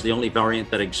Omicron is the only variant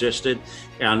that existed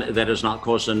and that is not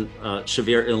causing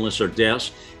severe illness or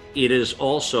deaths. It is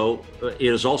also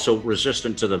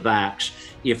resistant to the vax.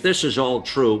 If this is all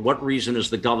true, what reason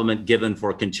is the government given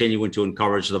for continuing to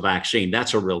encourage the vaccine?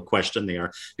 That's a real question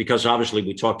there, because obviously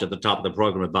we talked at the top of the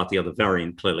program about the other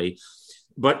variant, clearly.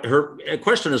 But her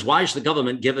question is, why is the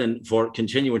government given for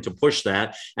continuing to push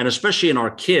that? And especially in our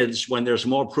kids, when there's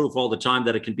more proof all the time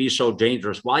that it can be so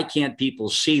dangerous, why can't people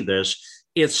see this?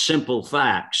 It's simple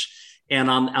facts.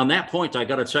 And on that point, I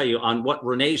got to tell you, on what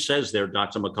Renee says there,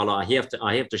 Dr. McCullough,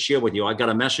 I have to share with you. I got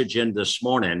a message in this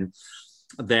morning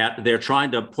that they're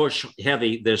trying to push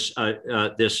heavy this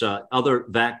other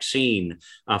vaccine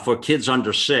for kids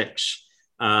under 6.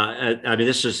 I mean,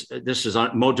 this is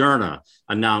Moderna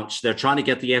announced they're trying to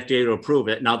get the FDA to approve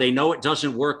it. Now, they know it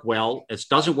doesn't work well. It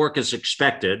doesn't work as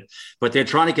expected, but they're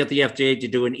trying to get the FDA to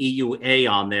do an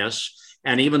EUA on this.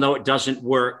 And even though it doesn't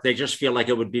work, they just feel like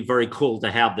it would be very cool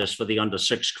to have this for the under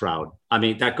 6 crowd. I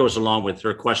mean, that goes along with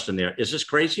her question there. Is this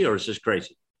crazy or is this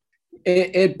crazy?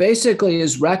 It basically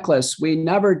is reckless. We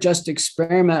never just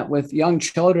experiment with young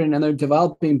children and their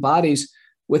developing bodies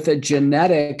with a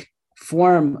genetic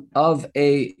form of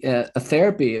a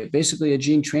therapy, basically a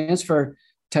gene transfer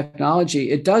technology.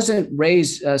 It doesn't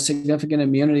raise significant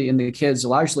immunity in the kids,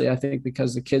 largely, I think,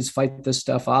 because the kids fight this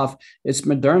stuff off. It's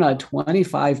Moderna,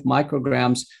 25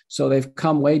 micrograms. So they've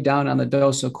come way down on the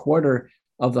dose, a quarter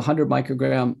of the 100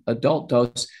 microgram adult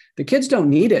dose. The kids don't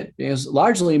need it because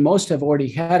largely most have already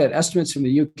had it. Estimates from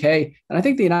the UK, and I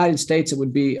think the United States, it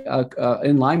would be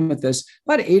in line with this,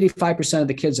 about 85% of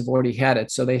the kids have already had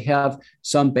it. So they have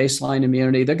some baseline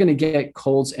immunity. They're going to get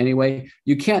colds anyway.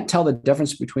 You can't tell the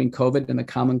difference between COVID and the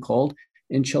common cold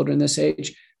in children this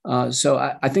age.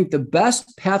 So I think the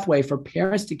best pathway for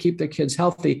parents to keep their kids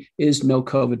healthy is no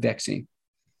COVID vaccine.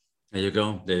 There you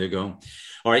go. There you go.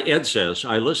 All right. Ed says,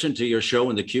 I listen to your show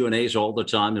and the Q&As all the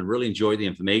time and really enjoy the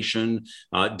information.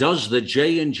 Does the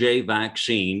J&J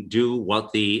vaccine do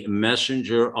what the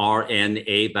messenger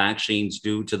RNA vaccines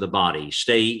do to the body?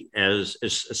 Stay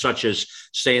such as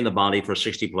stay in the body for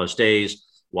 60 plus days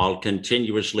while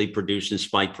continuously producing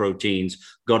spike proteins,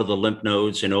 go to the lymph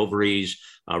nodes and ovaries,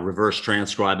 reverse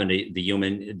transcribing the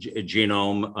human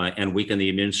genome and weaken the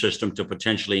immune system to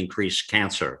potentially increase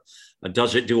cancer.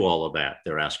 Does it do all of that?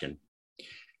 They're asking.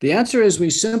 The answer is we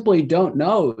simply don't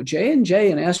know.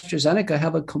 J&J and AstraZeneca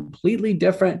have a completely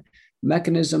different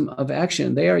mechanism of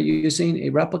action. They are using a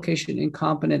replication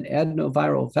incompetent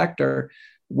adenoviral vector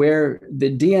where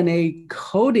the DNA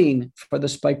coding for the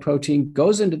spike protein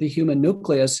goes into the human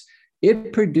nucleus.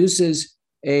 It produces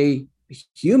a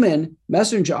human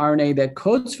messenger RNA that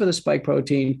codes for the spike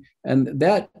protein, and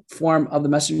that form of the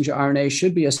messenger RNA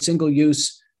should be a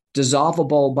single-use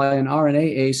dissolvable by an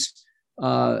RNase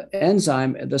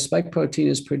enzyme. The spike protein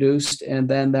is produced, and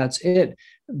then that's it.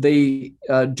 The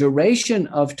duration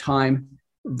of time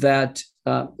that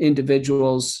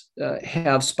individuals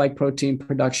have spike protein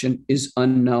production is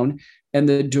unknown, and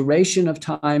the duration of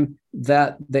time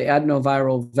that the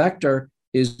adenoviral vector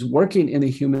is working in the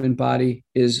human body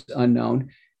is unknown.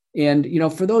 And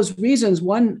for those reasons,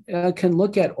 one can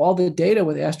look at all the data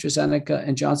with AstraZeneca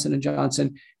and Johnson &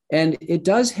 Johnson, and it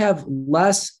does have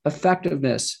less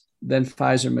effectiveness than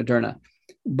Pfizer, Moderna.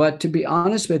 But to be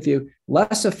honest with you,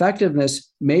 less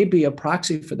effectiveness may be a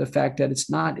proxy for the fact that it's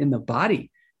not in the body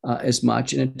as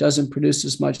much, and it doesn't produce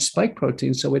as much spike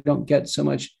protein, so we don't get so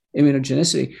much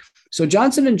immunogenicity. So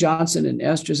Johnson & Johnson and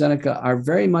AstraZeneca are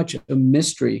very much a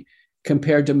mystery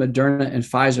compared to Moderna and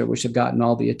Pfizer, which have gotten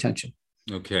all the attention.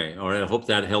 Okay. All right. I hope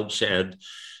that helps, Ed.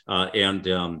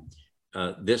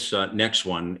 This next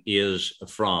one is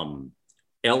from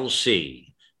LC.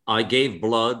 I gave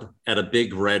blood at a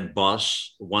big red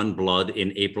bus, one blood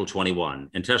in April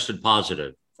 21, and tested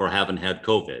positive for having had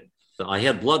COVID. I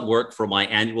had blood work for my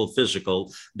annual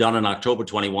physical done in October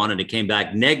 21, and it came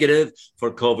back negative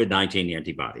for COVID-19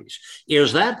 antibodies.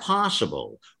 Is that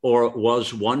possible, or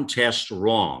was one test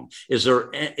wrong? Is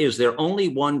there only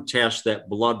one test that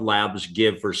blood labs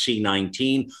give for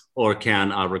C19, or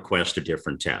can I request a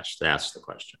different test? That's the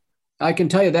question. I can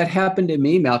tell you that happened to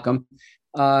me, Malcolm.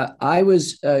 I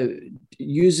was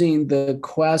using the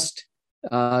Quest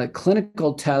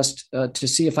clinical test to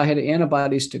see if I had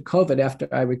antibodies to COVID after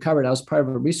I recovered. I was part of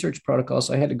a research protocol,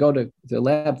 so I had to go to the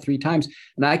lab 3 times,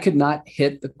 and I could not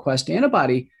hit the Quest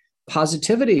antibody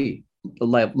positivity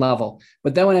level.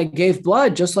 But then when I gave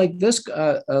blood, just like this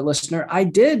listener, I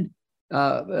did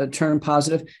turn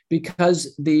positive,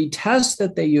 because the test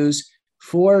that they use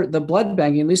for the blood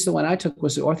banking, at least the one I took,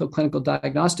 was the orthoclinical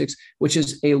diagnostics, which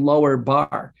is a lower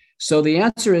bar. So the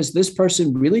answer is this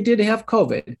person really did have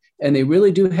COVID, and they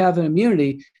really do have an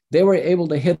immunity. They were able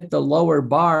to hit the lower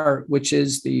bar, which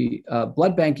is the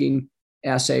blood banking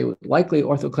assay, likely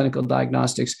orthoclinical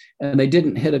diagnostics, and they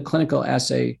didn't hit a clinical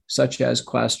assay such as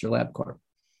Quest or LabCorp.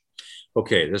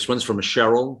 Okay, this one's from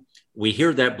Cheryl. We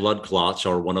hear that blood clots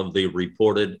are one of the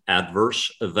reported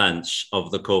adverse events of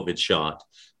the COVID shot.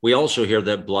 We also hear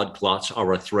that blood clots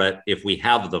are a threat if we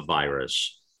have the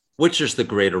virus. Which is the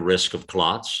greater risk of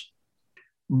clots?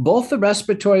 Both the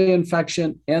respiratory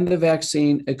infection and the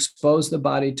vaccine expose the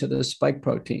body to the spike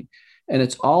protein, and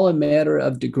it's all a matter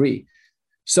of degree.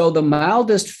 So the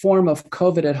mildest form of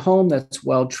COVID at home that's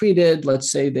well treated,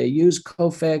 let's say they use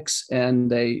Cofix and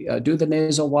they do the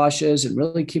nasal washes and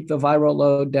really keep the viral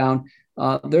load down,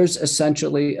 there's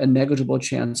essentially a negligible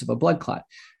chance of a blood clot.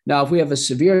 Now, if we have a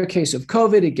severe case of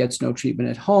COVID, it gets no treatment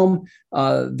at home.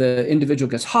 The individual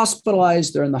gets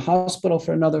hospitalized. They're in the hospital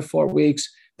for another 4 weeks.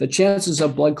 The chances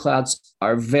of blood clots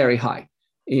are very high.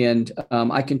 And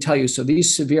I can tell you, so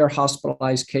these severe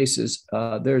hospitalized cases,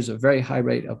 there's a very high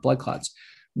rate of blood clots.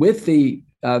 With the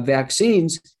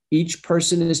vaccines, each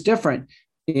person is different.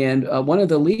 And one of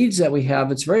the leads that we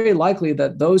have, it's very likely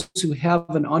that those who have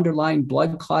an underlying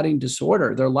blood clotting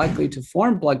disorder, they're likely to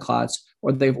form blood clots,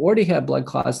 or they've already had blood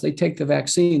clots. They take the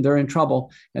vaccine, they're in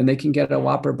trouble, and they can get a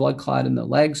whopper blood clot in the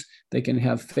legs. They can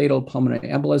have fatal pulmonary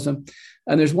embolism.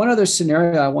 And there's one other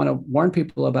scenario I want to warn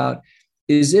people about,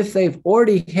 is if they've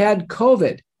already had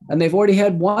COVID and they've already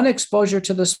had one exposure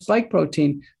to the spike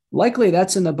protein, likely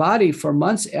that's in the body for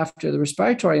months after the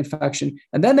respiratory infection,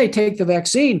 and then they take the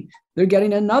vaccine, they're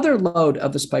getting another load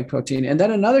of the spike protein, and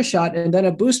then another shot, and then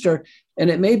a booster, and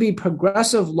it may be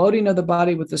progressive loading of the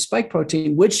body with the spike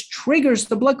protein, which triggers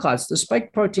the blood clots. The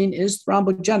spike protein is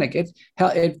thrombogenic.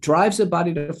 It drives the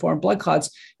body to form blood clots.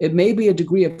 It may be a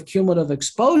degree of cumulative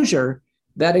exposure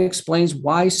that explains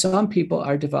why some people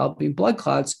are developing blood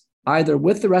clots either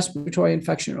with the respiratory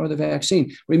infection or the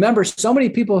vaccine. Remember, so many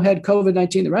people who had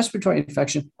COVID-19, the respiratory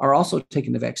infection, are also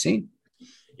taking the vaccine.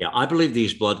 Yeah, I believe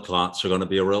these blood clots are going to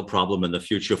be a real problem in the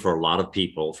future for a lot of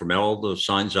people. From all the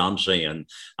signs I'm seeing,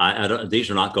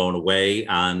 these are not going away.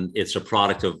 And it's a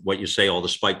product of what you say, all the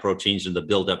spike proteins and the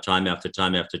buildup time after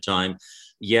time after time.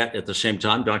 Yet at the same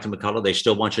time, Dr. McCullough, they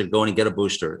still want you to go in and get a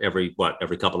booster every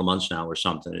couple of months now or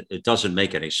something. It doesn't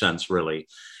make any sense, really.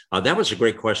 That was a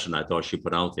great question I thought she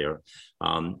put out there.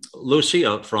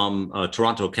 Lucia from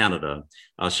Toronto, Canada,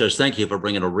 says, thank you for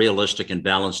bringing a realistic and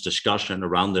balanced discussion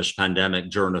around this pandemic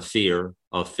during a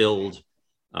fear-fueled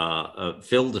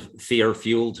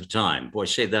time. Boy,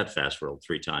 say that fast, Will,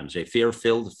 3 times. A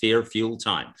fear-fueled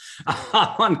time.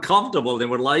 I'm uncomfortable. They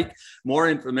would like more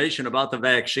information about the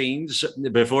vaccines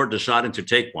before deciding to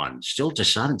take one. Still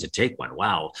deciding to take one.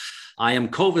 Wow. I am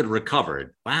COVID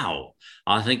recovered. Wow.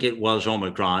 I think it was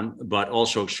Omicron, but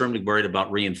also extremely worried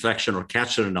about reinfection or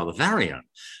catching another variant.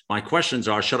 My questions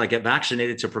are, should I get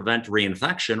vaccinated to prevent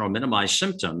reinfection or minimize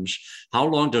symptoms? How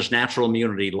long does natural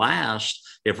immunity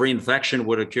last? If reinfection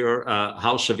would occur,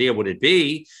 how severe would it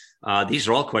be? These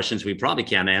are all questions we probably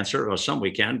can't answer, or some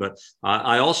we can, but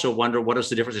I also wonder, what is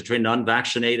the difference between an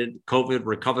unvaccinated COVID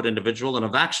recovered individual and a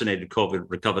vaccinated COVID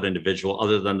recovered individual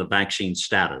other than the vaccine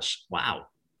status? Wow.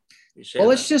 Well,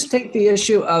 let's just take the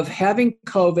issue of having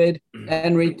COVID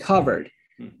and recovered.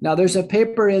 Now, there's a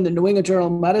paper in the New England Journal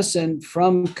of Medicine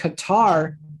from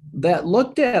Qatar that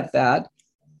looked at that.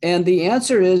 And the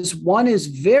answer is one is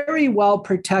very well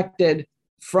protected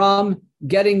from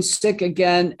getting sick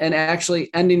again and actually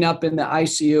ending up in the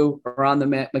ICU or on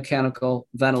the mechanical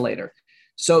ventilator.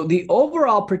 So the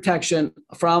overall protection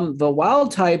from the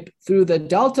wild type through the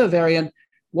Delta variant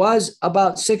was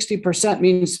about 60%,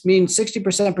 means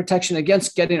 60% protection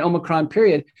against getting Omicron,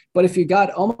 period. But if you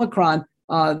got Omicron,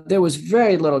 there was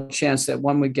very little chance that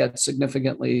one would get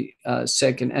significantly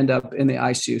sick and end up in the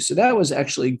ICU. So that was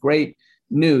actually great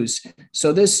news.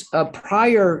 So this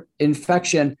prior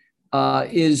infection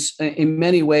is in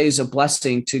many ways a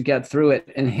blessing to get through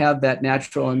it and have that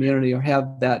natural immunity or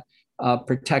have that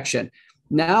protection.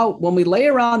 Now, when we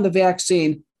layer on the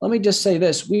vaccine, let me just say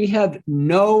this. We have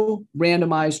no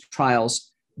randomized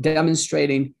trials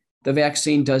demonstrating the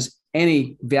vaccine does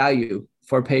any value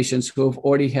for patients who have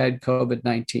already had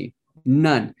COVID-19.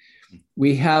 None.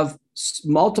 We have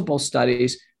multiple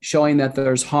studies showing that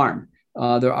there's harm.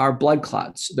 There are blood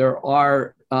clots. There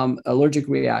are allergic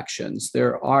reactions.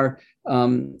 There are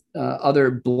other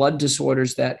blood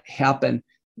disorders that happen,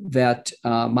 that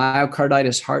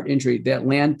myocarditis, heart injury, that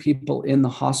land people in the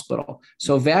hospital.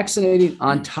 So vaccinating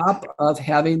on top of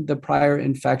having the prior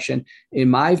infection, in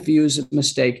my view, is a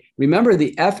mistake. Remember,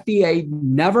 the FDA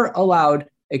never allowed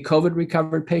a COVID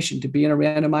recovered patient to be in a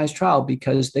randomized trial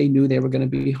because they knew they were going to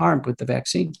be harmed with the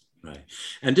vaccine. Right.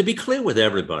 And to be clear with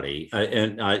everybody,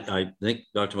 and I think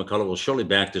Dr. McCullough will surely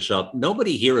back this up,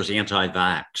 nobody here is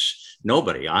anti-vax.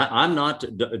 Nobody. I'm not,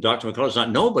 Dr. McCullough's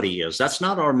not, nobody is. That's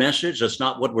not our message. That's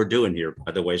not what we're doing here,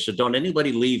 by the way. So don't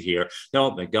anybody leave here. Oh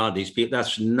my God, these people,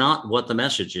 that's not what the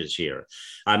message is here.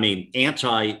 I mean,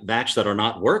 anti-vax that are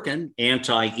not working,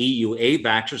 anti-EUA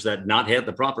vaxxers that not had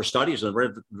the proper studies and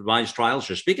revised trials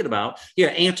you're speaking about. Yeah,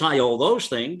 anti all those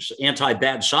things,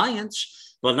 anti-bad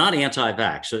science, but not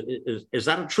anti-vax. Is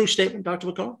that a true statement, Dr.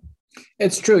 McCullough?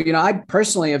 It's true. You know, I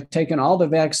personally have taken all the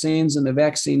vaccines in the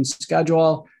vaccine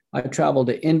schedule. I traveled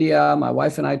to India. My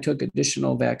wife and I took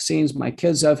additional vaccines. My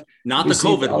kids have. Not the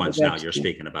COVID ones now you're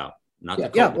speaking about. Not the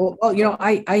COVID. Yeah. Well, you know,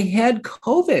 I had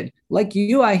COVID. Like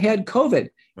you, I had COVID.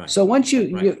 Right. So once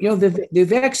you know, the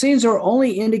vaccines are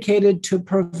only indicated to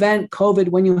prevent COVID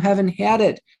when you haven't had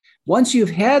it. Once you've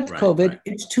had COVID,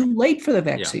 it's too late for the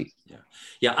vaccine.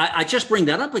 Yeah, I just bring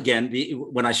that up again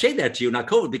when I say that to you, not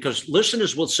COVID, because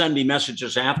listeners will send me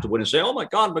messages afterward and say, oh, my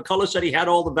God, McCullough said he had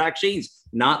all the vaccines,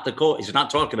 not the COVID. He's not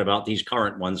talking about these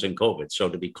current ones in COVID. So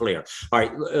to be clear. All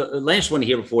right. Last one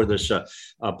here before this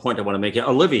point I want to make.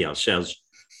 Olivia says,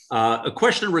 a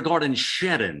question regarding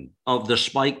shedding of the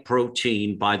spike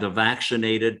protein by the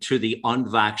vaccinated to the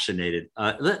unvaccinated.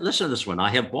 Listen to this one.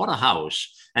 I have bought a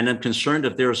house and I'm concerned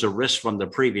if there's a risk from the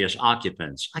previous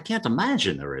occupants. I can't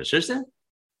imagine there is there?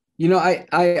 You know,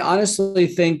 I honestly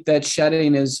think that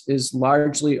shedding is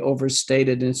largely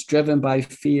overstated, and it's driven by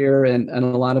fear and a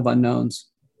lot of unknowns.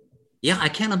 Yeah, I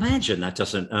can't imagine that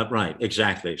doesn't. Right.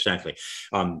 Exactly.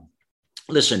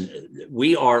 Listen,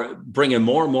 we are bringing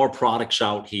more and more products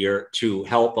out here to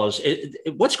help us.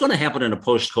 What's going to happen in a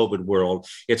post-COVID world?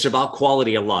 It's about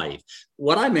quality of life.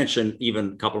 what I mentioned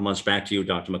even a couple of months back to you,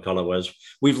 Dr. McCullough, was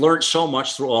we've learned so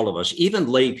much through all of us. Even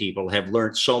lay people have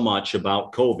learned so much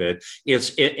about COVID. It's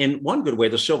in one good way,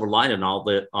 the silver lining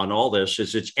on all this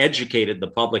is it's educated the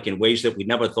public in ways that we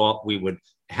never thought we would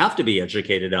have to be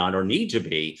educated on or need to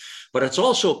be, but it's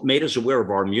also made us aware of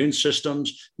our immune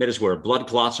systems, made us aware of blood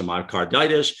clots and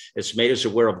myocarditis. It's made us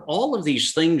aware of all of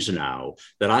these things now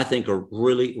that I think are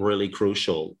really, really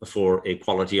crucial for a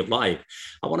quality of life.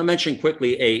 I want to mention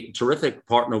quickly a terrific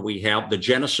partner we have, the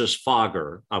Genesis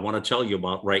Fogger, I want to tell you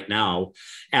about right now.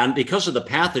 And because of the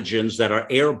pathogens that are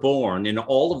airborne in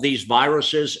all of these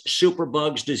viruses,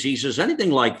 superbugs, diseases,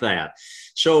 anything like that.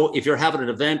 So if you're having an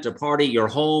event, a party, your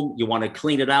home, you want to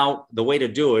clean it out, the way to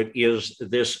do it is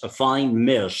this fine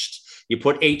mist. You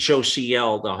put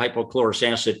HOCl, the hypochlorous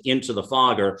acid, into the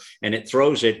fogger, and it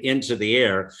throws it into the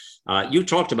air. You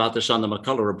talked about this on the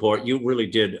McCullough Report. You really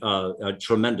did a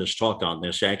tremendous talk on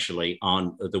this, actually,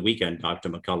 on the weekend, Dr.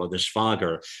 McCullough, this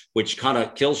fogger, which kind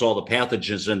of kills all the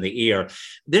pathogens in the air.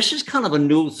 This is kind of a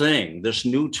new thing, this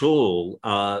new tool.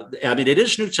 I mean, it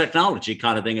is new technology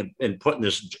kind of thing, and putting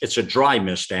this, it's a dry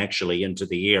mist, actually, into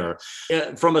the air.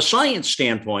 From a science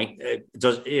standpoint,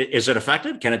 is it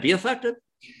effective? Can it be effective?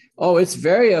 Oh, it's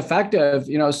very effective.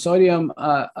 You know, sodium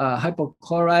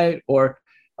hypochlorite or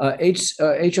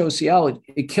HOCl,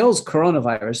 it kills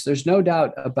coronavirus. There's no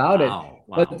doubt about it. Wow.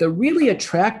 But the really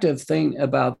attractive thing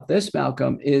about this,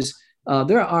 Malcolm, is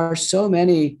there are so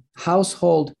many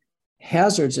household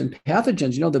hazards and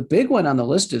pathogens. You know, the big one on the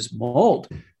list is mold.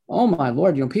 Oh, my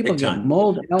Lord, you know, people get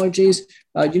mold allergies.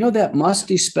 You know, that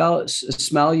musty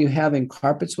smell you have in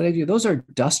carpets, what have you, those are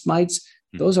dust mites.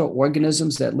 Those are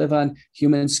organisms that live on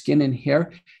human skin and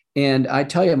hair. And I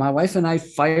tell you, my wife and I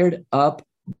fired up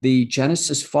the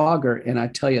Genesis fogger, and I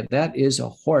tell you, that is a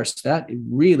horse. That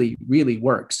really, really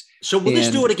works. So will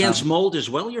this do it against mold as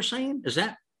well, you're saying? Is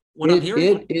that what I'm hearing?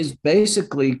 It is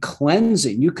basically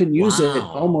cleansing. You can use it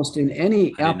almost in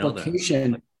any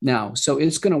application now. So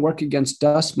it's going to work against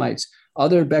dust mites,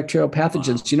 other bacterial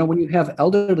pathogens. Wow. You know, when you have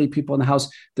elderly people in the house,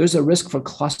 there's a risk for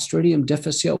Clostridium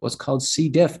difficile, what's called C.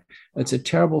 diff. It's a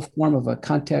terrible form of a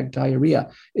contact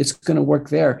diarrhea. It's going to work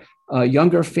there.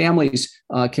 Younger families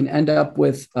can end up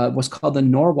with what's called the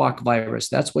Norwalk virus.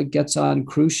 That's what gets on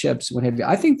cruise ships, what have you.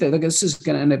 I think that this is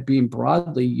going to end up being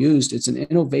broadly used. It's an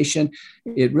innovation.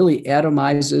 It really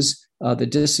atomizes the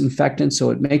disinfectant,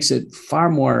 so it makes it far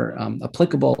more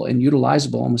applicable and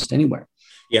utilizable almost anywhere.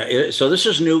 Yeah, so this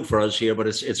is new for us here, but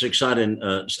it's exciting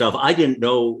stuff. I didn't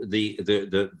know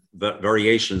the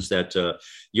variations that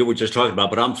you were just talking about,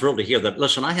 but I'm thrilled to hear that.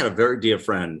 Listen, I had a very dear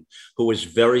friend who was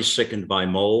very sickened by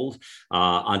mold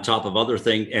on top of other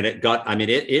things, and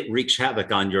it wreaks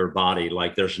havoc on your body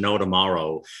like there's no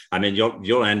tomorrow. I mean,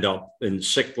 you'll end up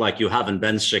sick like you haven't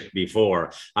been sick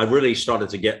before. I really started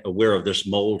to get aware of this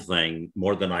mold thing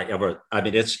more than I ever. I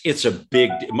mean, it's a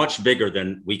much bigger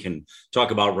than we can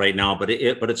talk about right now, but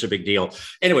it's a big deal.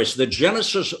 Anyways, the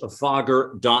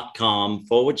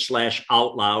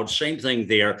genesisfogger.com/out loud. Same thing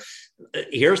there.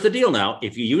 Here's the deal now.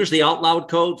 If you use the out loud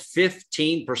code,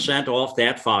 15% off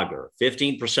that fogger,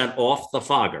 15% off the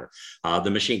fogger, the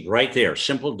machine right there.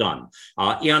 Simple, done.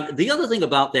 And the other thing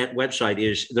about that website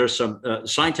is there's some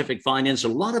scientific findings, a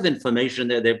lot of information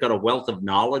there. They've got a wealth of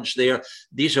knowledge there.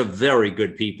 These are very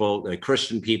good people,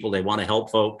 Christian people. They want to help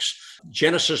folks.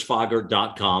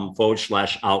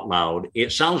 genesisfogger.com/out loud.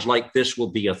 It sounds like this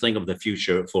will be a thing of the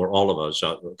future for all of us,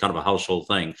 kind of a household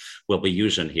thing we'll be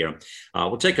using here.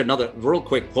 We'll take another real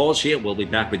quick pause here. We'll be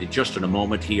back with you just in a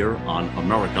moment here on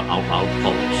America Out Loud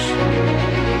Pulse.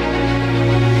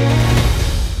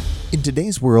 In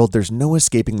today's world, there's no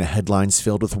escaping the headlines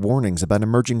filled with warnings about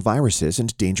emerging viruses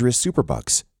and dangerous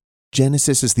superbugs.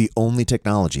 Genesis is the only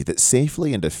technology that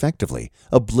safely and effectively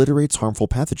obliterates harmful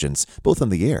pathogens both on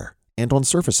the air and on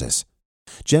surfaces.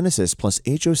 Genesis plus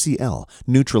HOCl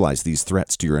neutralize these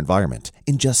threats to your environment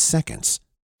in just seconds.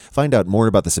 Find out more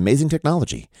about this amazing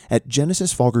technology at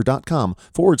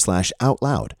genesisfogger.com/out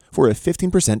loud for a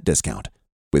 15% discount.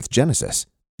 With Genesis,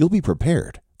 you'll be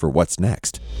prepared for what's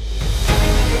next.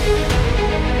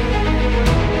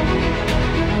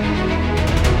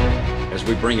 As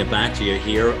we bring it back to you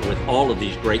here with all of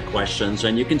these great questions,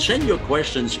 and you can send your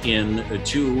questions in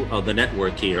to the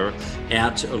network here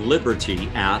at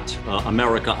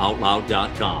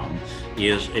liberty@americaoutloud.com.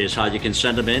 Is how you can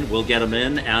send them in. We'll get them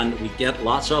in, and we get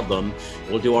lots of them.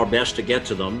 We'll do our best to get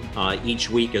to them each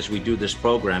week as we do this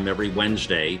program every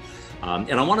Wednesday.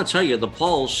 And I want to tell you, the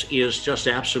Pulse is just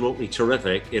absolutely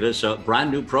terrific. It is a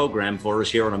brand new program for us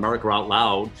here on America Out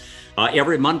Loud.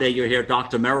 Every Monday, you hear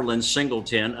Dr. Marilyn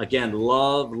Singleton. Again,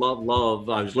 love.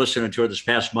 I was listening to her this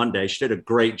past Monday. She did a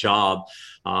great job.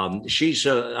 I'm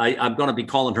going to be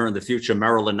calling her in the future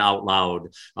Marilyn Out Loud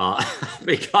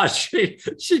because she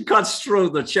cuts through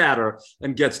the chatter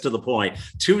and gets to the point.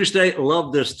 Tuesday,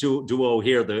 love this duo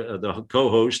here, the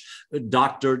co-host,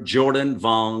 Dr. Jordan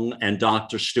Vong and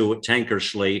Dr. Stuart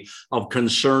Tankersley of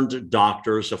Concerned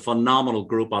Doctors, a phenomenal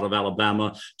group out of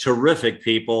Alabama, terrific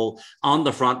people on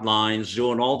the front lines,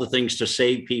 doing all the things to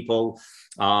save people.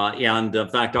 And in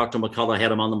fact, Dr. McCullough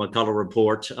had him on the McCullough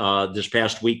Report this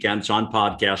past weekend. It's on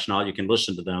podcast now. You can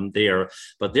listen to them there,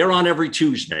 but they're on every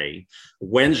Tuesday.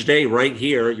 Wednesday, right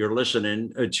here, you're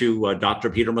listening to Dr.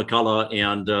 Peter McCullough,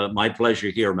 and my pleasure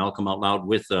here, Malcolm Out Loud,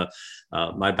 with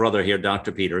my brother here,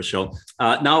 Dr. Peter. So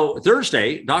now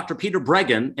Thursday, Dr. Peter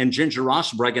Bregan and Ginger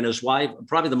Ross Bregan, his wife,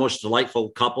 probably the most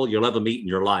delightful couple you'll ever meet in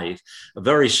your life.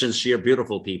 Very sincere,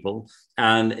 beautiful people.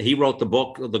 And he wrote the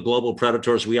book, The Global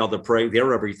Predators, We Are the Prey.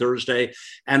 They're every Thursday.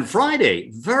 And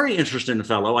Friday, very interesting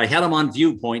fellow. I had him on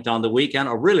Viewpoint on the weekend.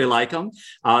 I really like him.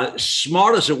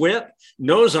 Smart as a whip.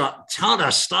 Knows a ton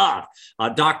of stuff.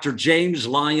 Dr. James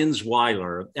Lyons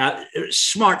Weiler,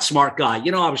 smart guy.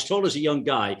 You know, I was told as a young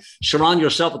guy, surround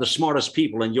yourself with the smartest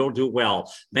people and you'll do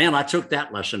well. Man, I took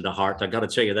that lesson to heart. I got to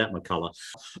tell you that, McCullough.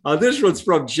 This one's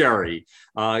from Jerry.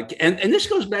 And this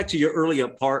goes back to your earlier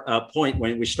point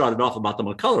when we started off about the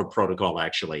McCullough protocol,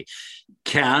 actually.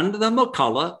 Can the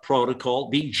McCullough protocol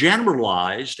be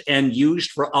generalized and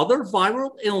used for other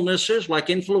viral illnesses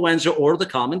like influenza or the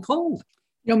common cold?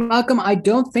 You know, Malcolm, I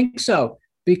don't think so,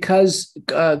 because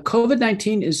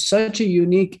COVID-19 is such a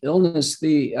unique illness.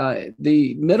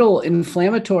 The middle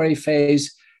inflammatory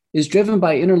phase is driven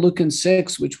by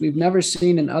interleukin-6, which we've never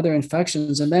seen in other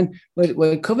infections. And then what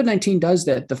COVID-19 does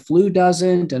that the flu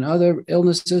doesn't and other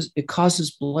illnesses, it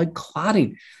causes blood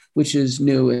clotting, which is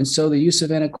new. And so the use of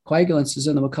anticoagulants is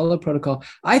in the McCullough protocol.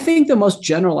 I think the most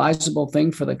generalizable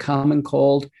thing for the common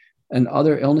cold and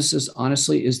other illnesses,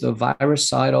 honestly, is the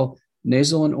virucidal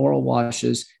nasal and oral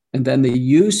washes, and then the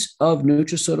use of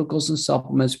nutraceuticals and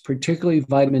supplements, particularly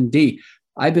vitamin D.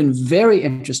 I've been very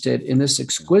interested in this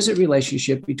exquisite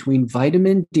relationship between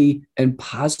vitamin D and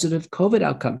positive COVID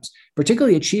outcomes,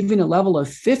 particularly achieving a level of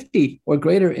 50 or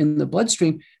greater in the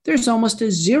bloodstream. There's almost a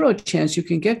zero chance you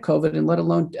can get COVID and let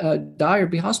alone die or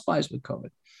be hospitalized with COVID.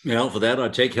 Well, for that, I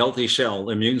take Healthy Cell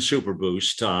Immune Super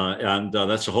Boost, and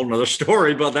that's a whole nother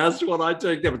story, but that's what I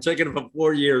take. I've been taking it for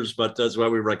 4 years, but that's why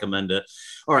we recommend it.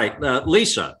 All right,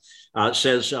 Lisa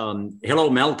says, hello,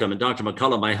 Malcolm and Dr.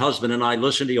 McCullough. My husband and I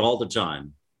listen to you all the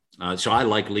time. So I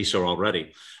like Lisa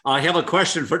already. I have a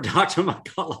question for Dr.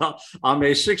 McCullough. I'm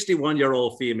a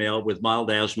 61-year-old female with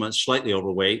mild asthma, slightly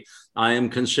overweight. I am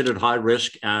considered high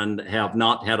risk and have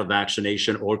not had a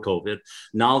vaccination or COVID.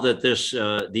 Now that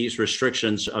these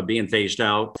restrictions are being phased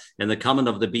out and the coming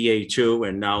of the BA2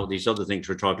 and now these other things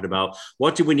we're talking about,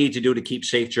 what do we need to do to keep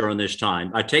safe during this time?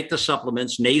 I take the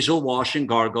supplements, nasal wash and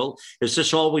gargle. Is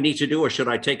this all we need to do, or should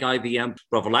I take IVM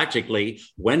prophylactically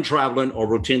when traveling or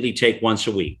routinely take once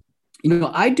a week? You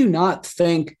know, I do not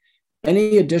think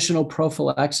any additional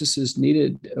prophylaxis is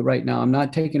needed right now. I'm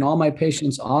not taking all my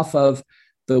patients off of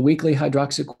the weekly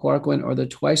hydroxychloroquine or the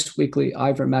twice weekly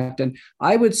ivermectin.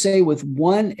 I would say with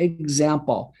one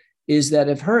example is that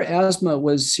if her asthma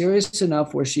was serious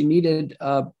enough where she needed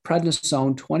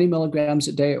prednisone 20 milligrams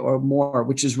a day or more,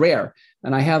 which is rare,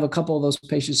 and I have a couple of those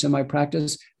patients in my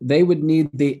practice, they would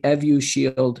need the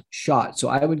Evusheld shot. So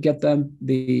I would get them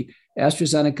the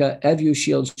AstraZeneca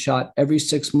Evusheld shot every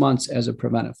 6 months as a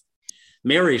preventive.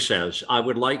 Mary says, I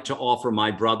would like to offer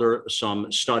my brother some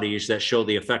studies that show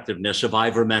the effectiveness of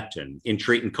ivermectin in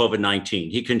treating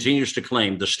COVID-19. He continues to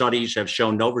claim the studies have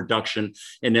shown no reduction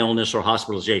in illness or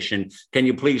hospitalization. Can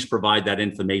you please provide that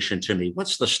information to me?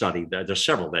 What's the study? There's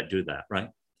several that do that, right?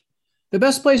 The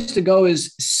best place to go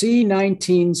is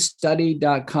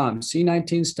c19study.com,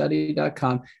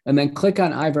 c19study.com, and then click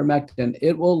on ivermectin.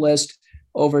 It will list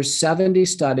over 70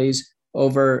 studies,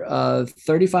 over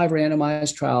 35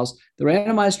 randomized trials. The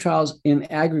randomized trials in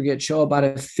aggregate show about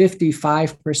a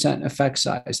 55% effect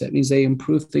size. That means they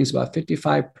improve things about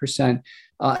 55%.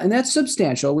 And that's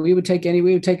substantial. We would take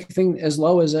a thing as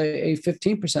low as a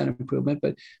 15% improvement,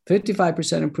 but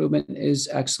 55% improvement is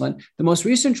excellent. The most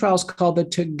recent trial is called the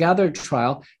Together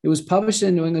trial. It was published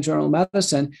in New England Journal of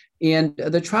Medicine, and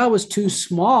the trial was too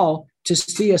small to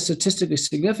see a statistically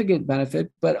significant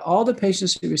benefit, but all the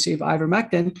patients who received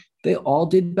ivermectin, they all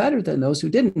did better than those who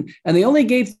didn't. And they only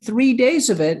gave 3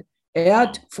 days of it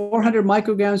at 400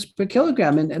 micrograms per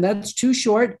kilogram. And that's too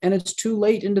short and it's too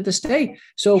late into the stay.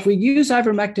 So if we use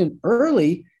ivermectin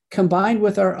early, combined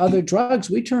with our other drugs,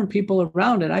 we turn people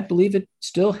around. And I believe it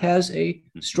still has a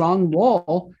strong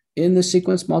role in the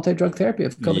sequence multi-drug therapy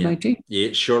of COVID-19. Yeah,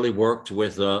 it surely worked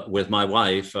with my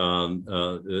wife,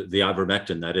 the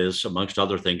ivermectin, that is, amongst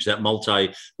other things. That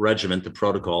multi-regimen, the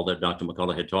protocol that Dr.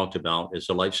 McCullough had talked about, is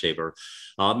a lifesaver.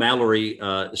 Mallory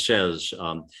says,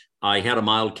 I had a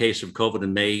mild case of COVID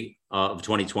in May of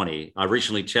 2020. I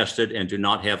recently tested and do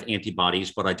not have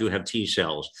antibodies, but I do have T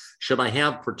cells. Should I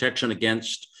have protection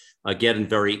against getting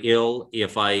very ill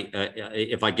if I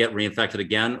get reinfected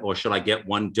again, or should I get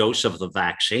one dose of the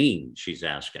vaccine? She's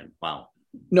asking. Wow.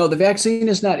 No, the vaccine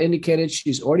is not indicated.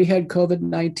 She's already had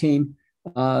COVID-19.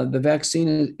 The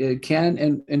vaccine can,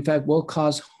 and in fact, will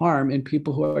cause harm in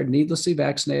people who are needlessly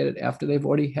vaccinated after they've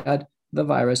already had the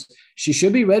virus. She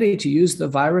should be ready to use the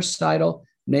virucidal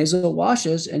nasal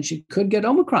washes, and she could get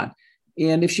Omicron.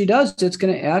 And if she does, it's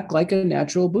going to act like a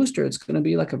natural booster. It's going to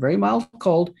be like a very mild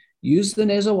cold. Use the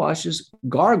nasal washes,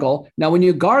 gargle. Now, when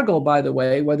you gargle, by the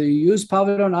way, whether you use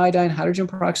povidone iodine, hydrogen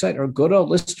peroxide, or good old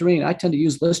Listerine, I tend to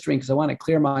use Listerine because I want to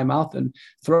clear my mouth and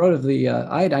throat of the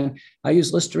iodine. I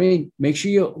use Listerine. Make sure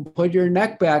you put your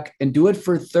neck back and do it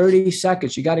for 30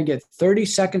 seconds. You got to get 30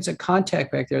 seconds of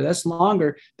contact back there. That's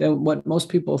longer than what most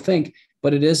people think,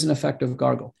 but it is an effective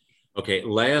gargle. Okay,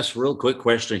 last real quick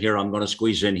question here. I'm going to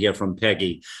squeeze in here from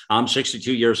Peggy. I'm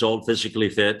 62 years old, physically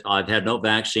fit. I've had no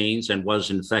vaccines and was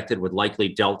infected with likely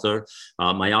Delta.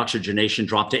 My oxygenation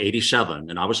dropped to 87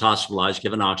 and I was hospitalized,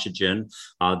 given oxygen.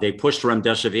 They pushed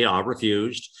remdesivir. I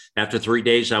refused. After 3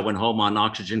 days, I went home on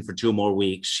oxygen for 2 more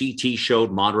weeks. CT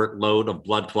showed moderate load of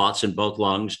blood clots in both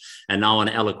lungs and now on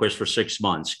Eliquis for 6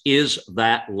 months. Is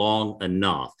that long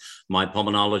enough? My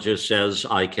pulmonologist says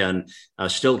I can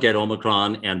still get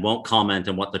Omicron and won't comment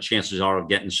on what the chances are of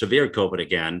getting severe COVID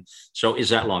again. So is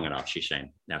that long enough, she's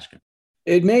saying, asking?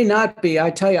 It may not be.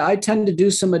 I tell you, I tend to do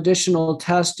some additional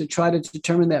tests to try to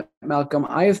determine that, Malcolm.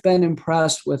 I have been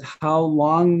impressed with how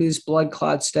long these blood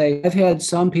clots stay. I've had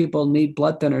some people need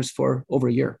blood thinners for over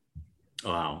a year.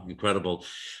 Wow, incredible.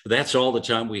 That's all the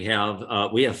time we have.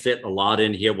 We have fit a lot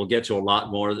in here. We'll get to a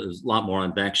lot more. There's a lot more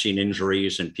on vaccine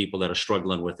injuries and people that are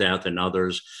struggling with that than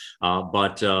others.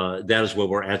 But that is where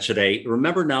we're at today.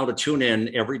 Remember now to tune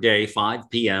in every day, 5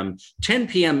 p.m. 10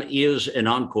 p.m. is an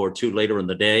encore too later in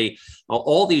the day.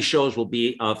 All these shows will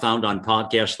be found on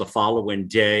podcast the following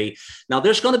day. Now,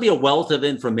 there's going to be a wealth of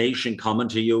information coming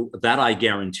to you, that I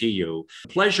guarantee you.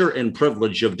 Pleasure and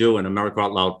privilege of doing America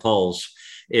Out Loud Pulse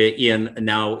in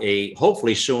now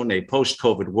hopefully soon a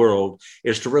post-COVID world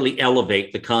is to really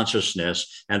elevate the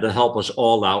consciousness and to help us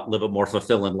all out live a more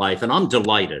fulfilling life. And I'm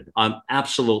delighted. I'm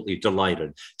absolutely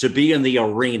delighted to be in the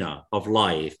arena of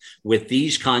life with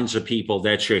these kinds of people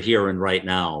that you're hearing right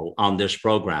now on this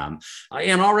program.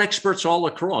 And our experts all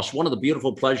across. One of the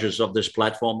beautiful pleasures of this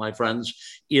platform, my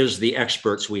friends, is the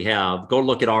experts we have. Go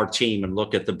look at our team and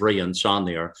look at the brilliance on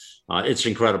there. It's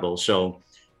incredible. So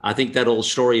I think that old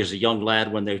story as a young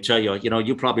lad when they tell you,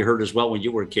 you probably heard as well when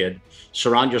you were a kid,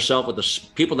 surround yourself with the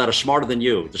people that are smarter than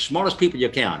you, the smartest people you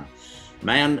can.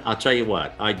 Man, I'll tell you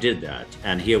what, I did that.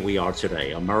 And here we are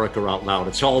today, America Out Loud.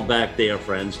 It's all back there,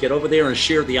 friends. Get over there and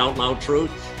share the out loud truth.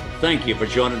 Thank you for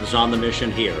joining us on the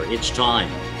mission here. It's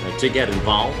time to get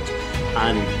involved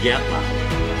and get loud.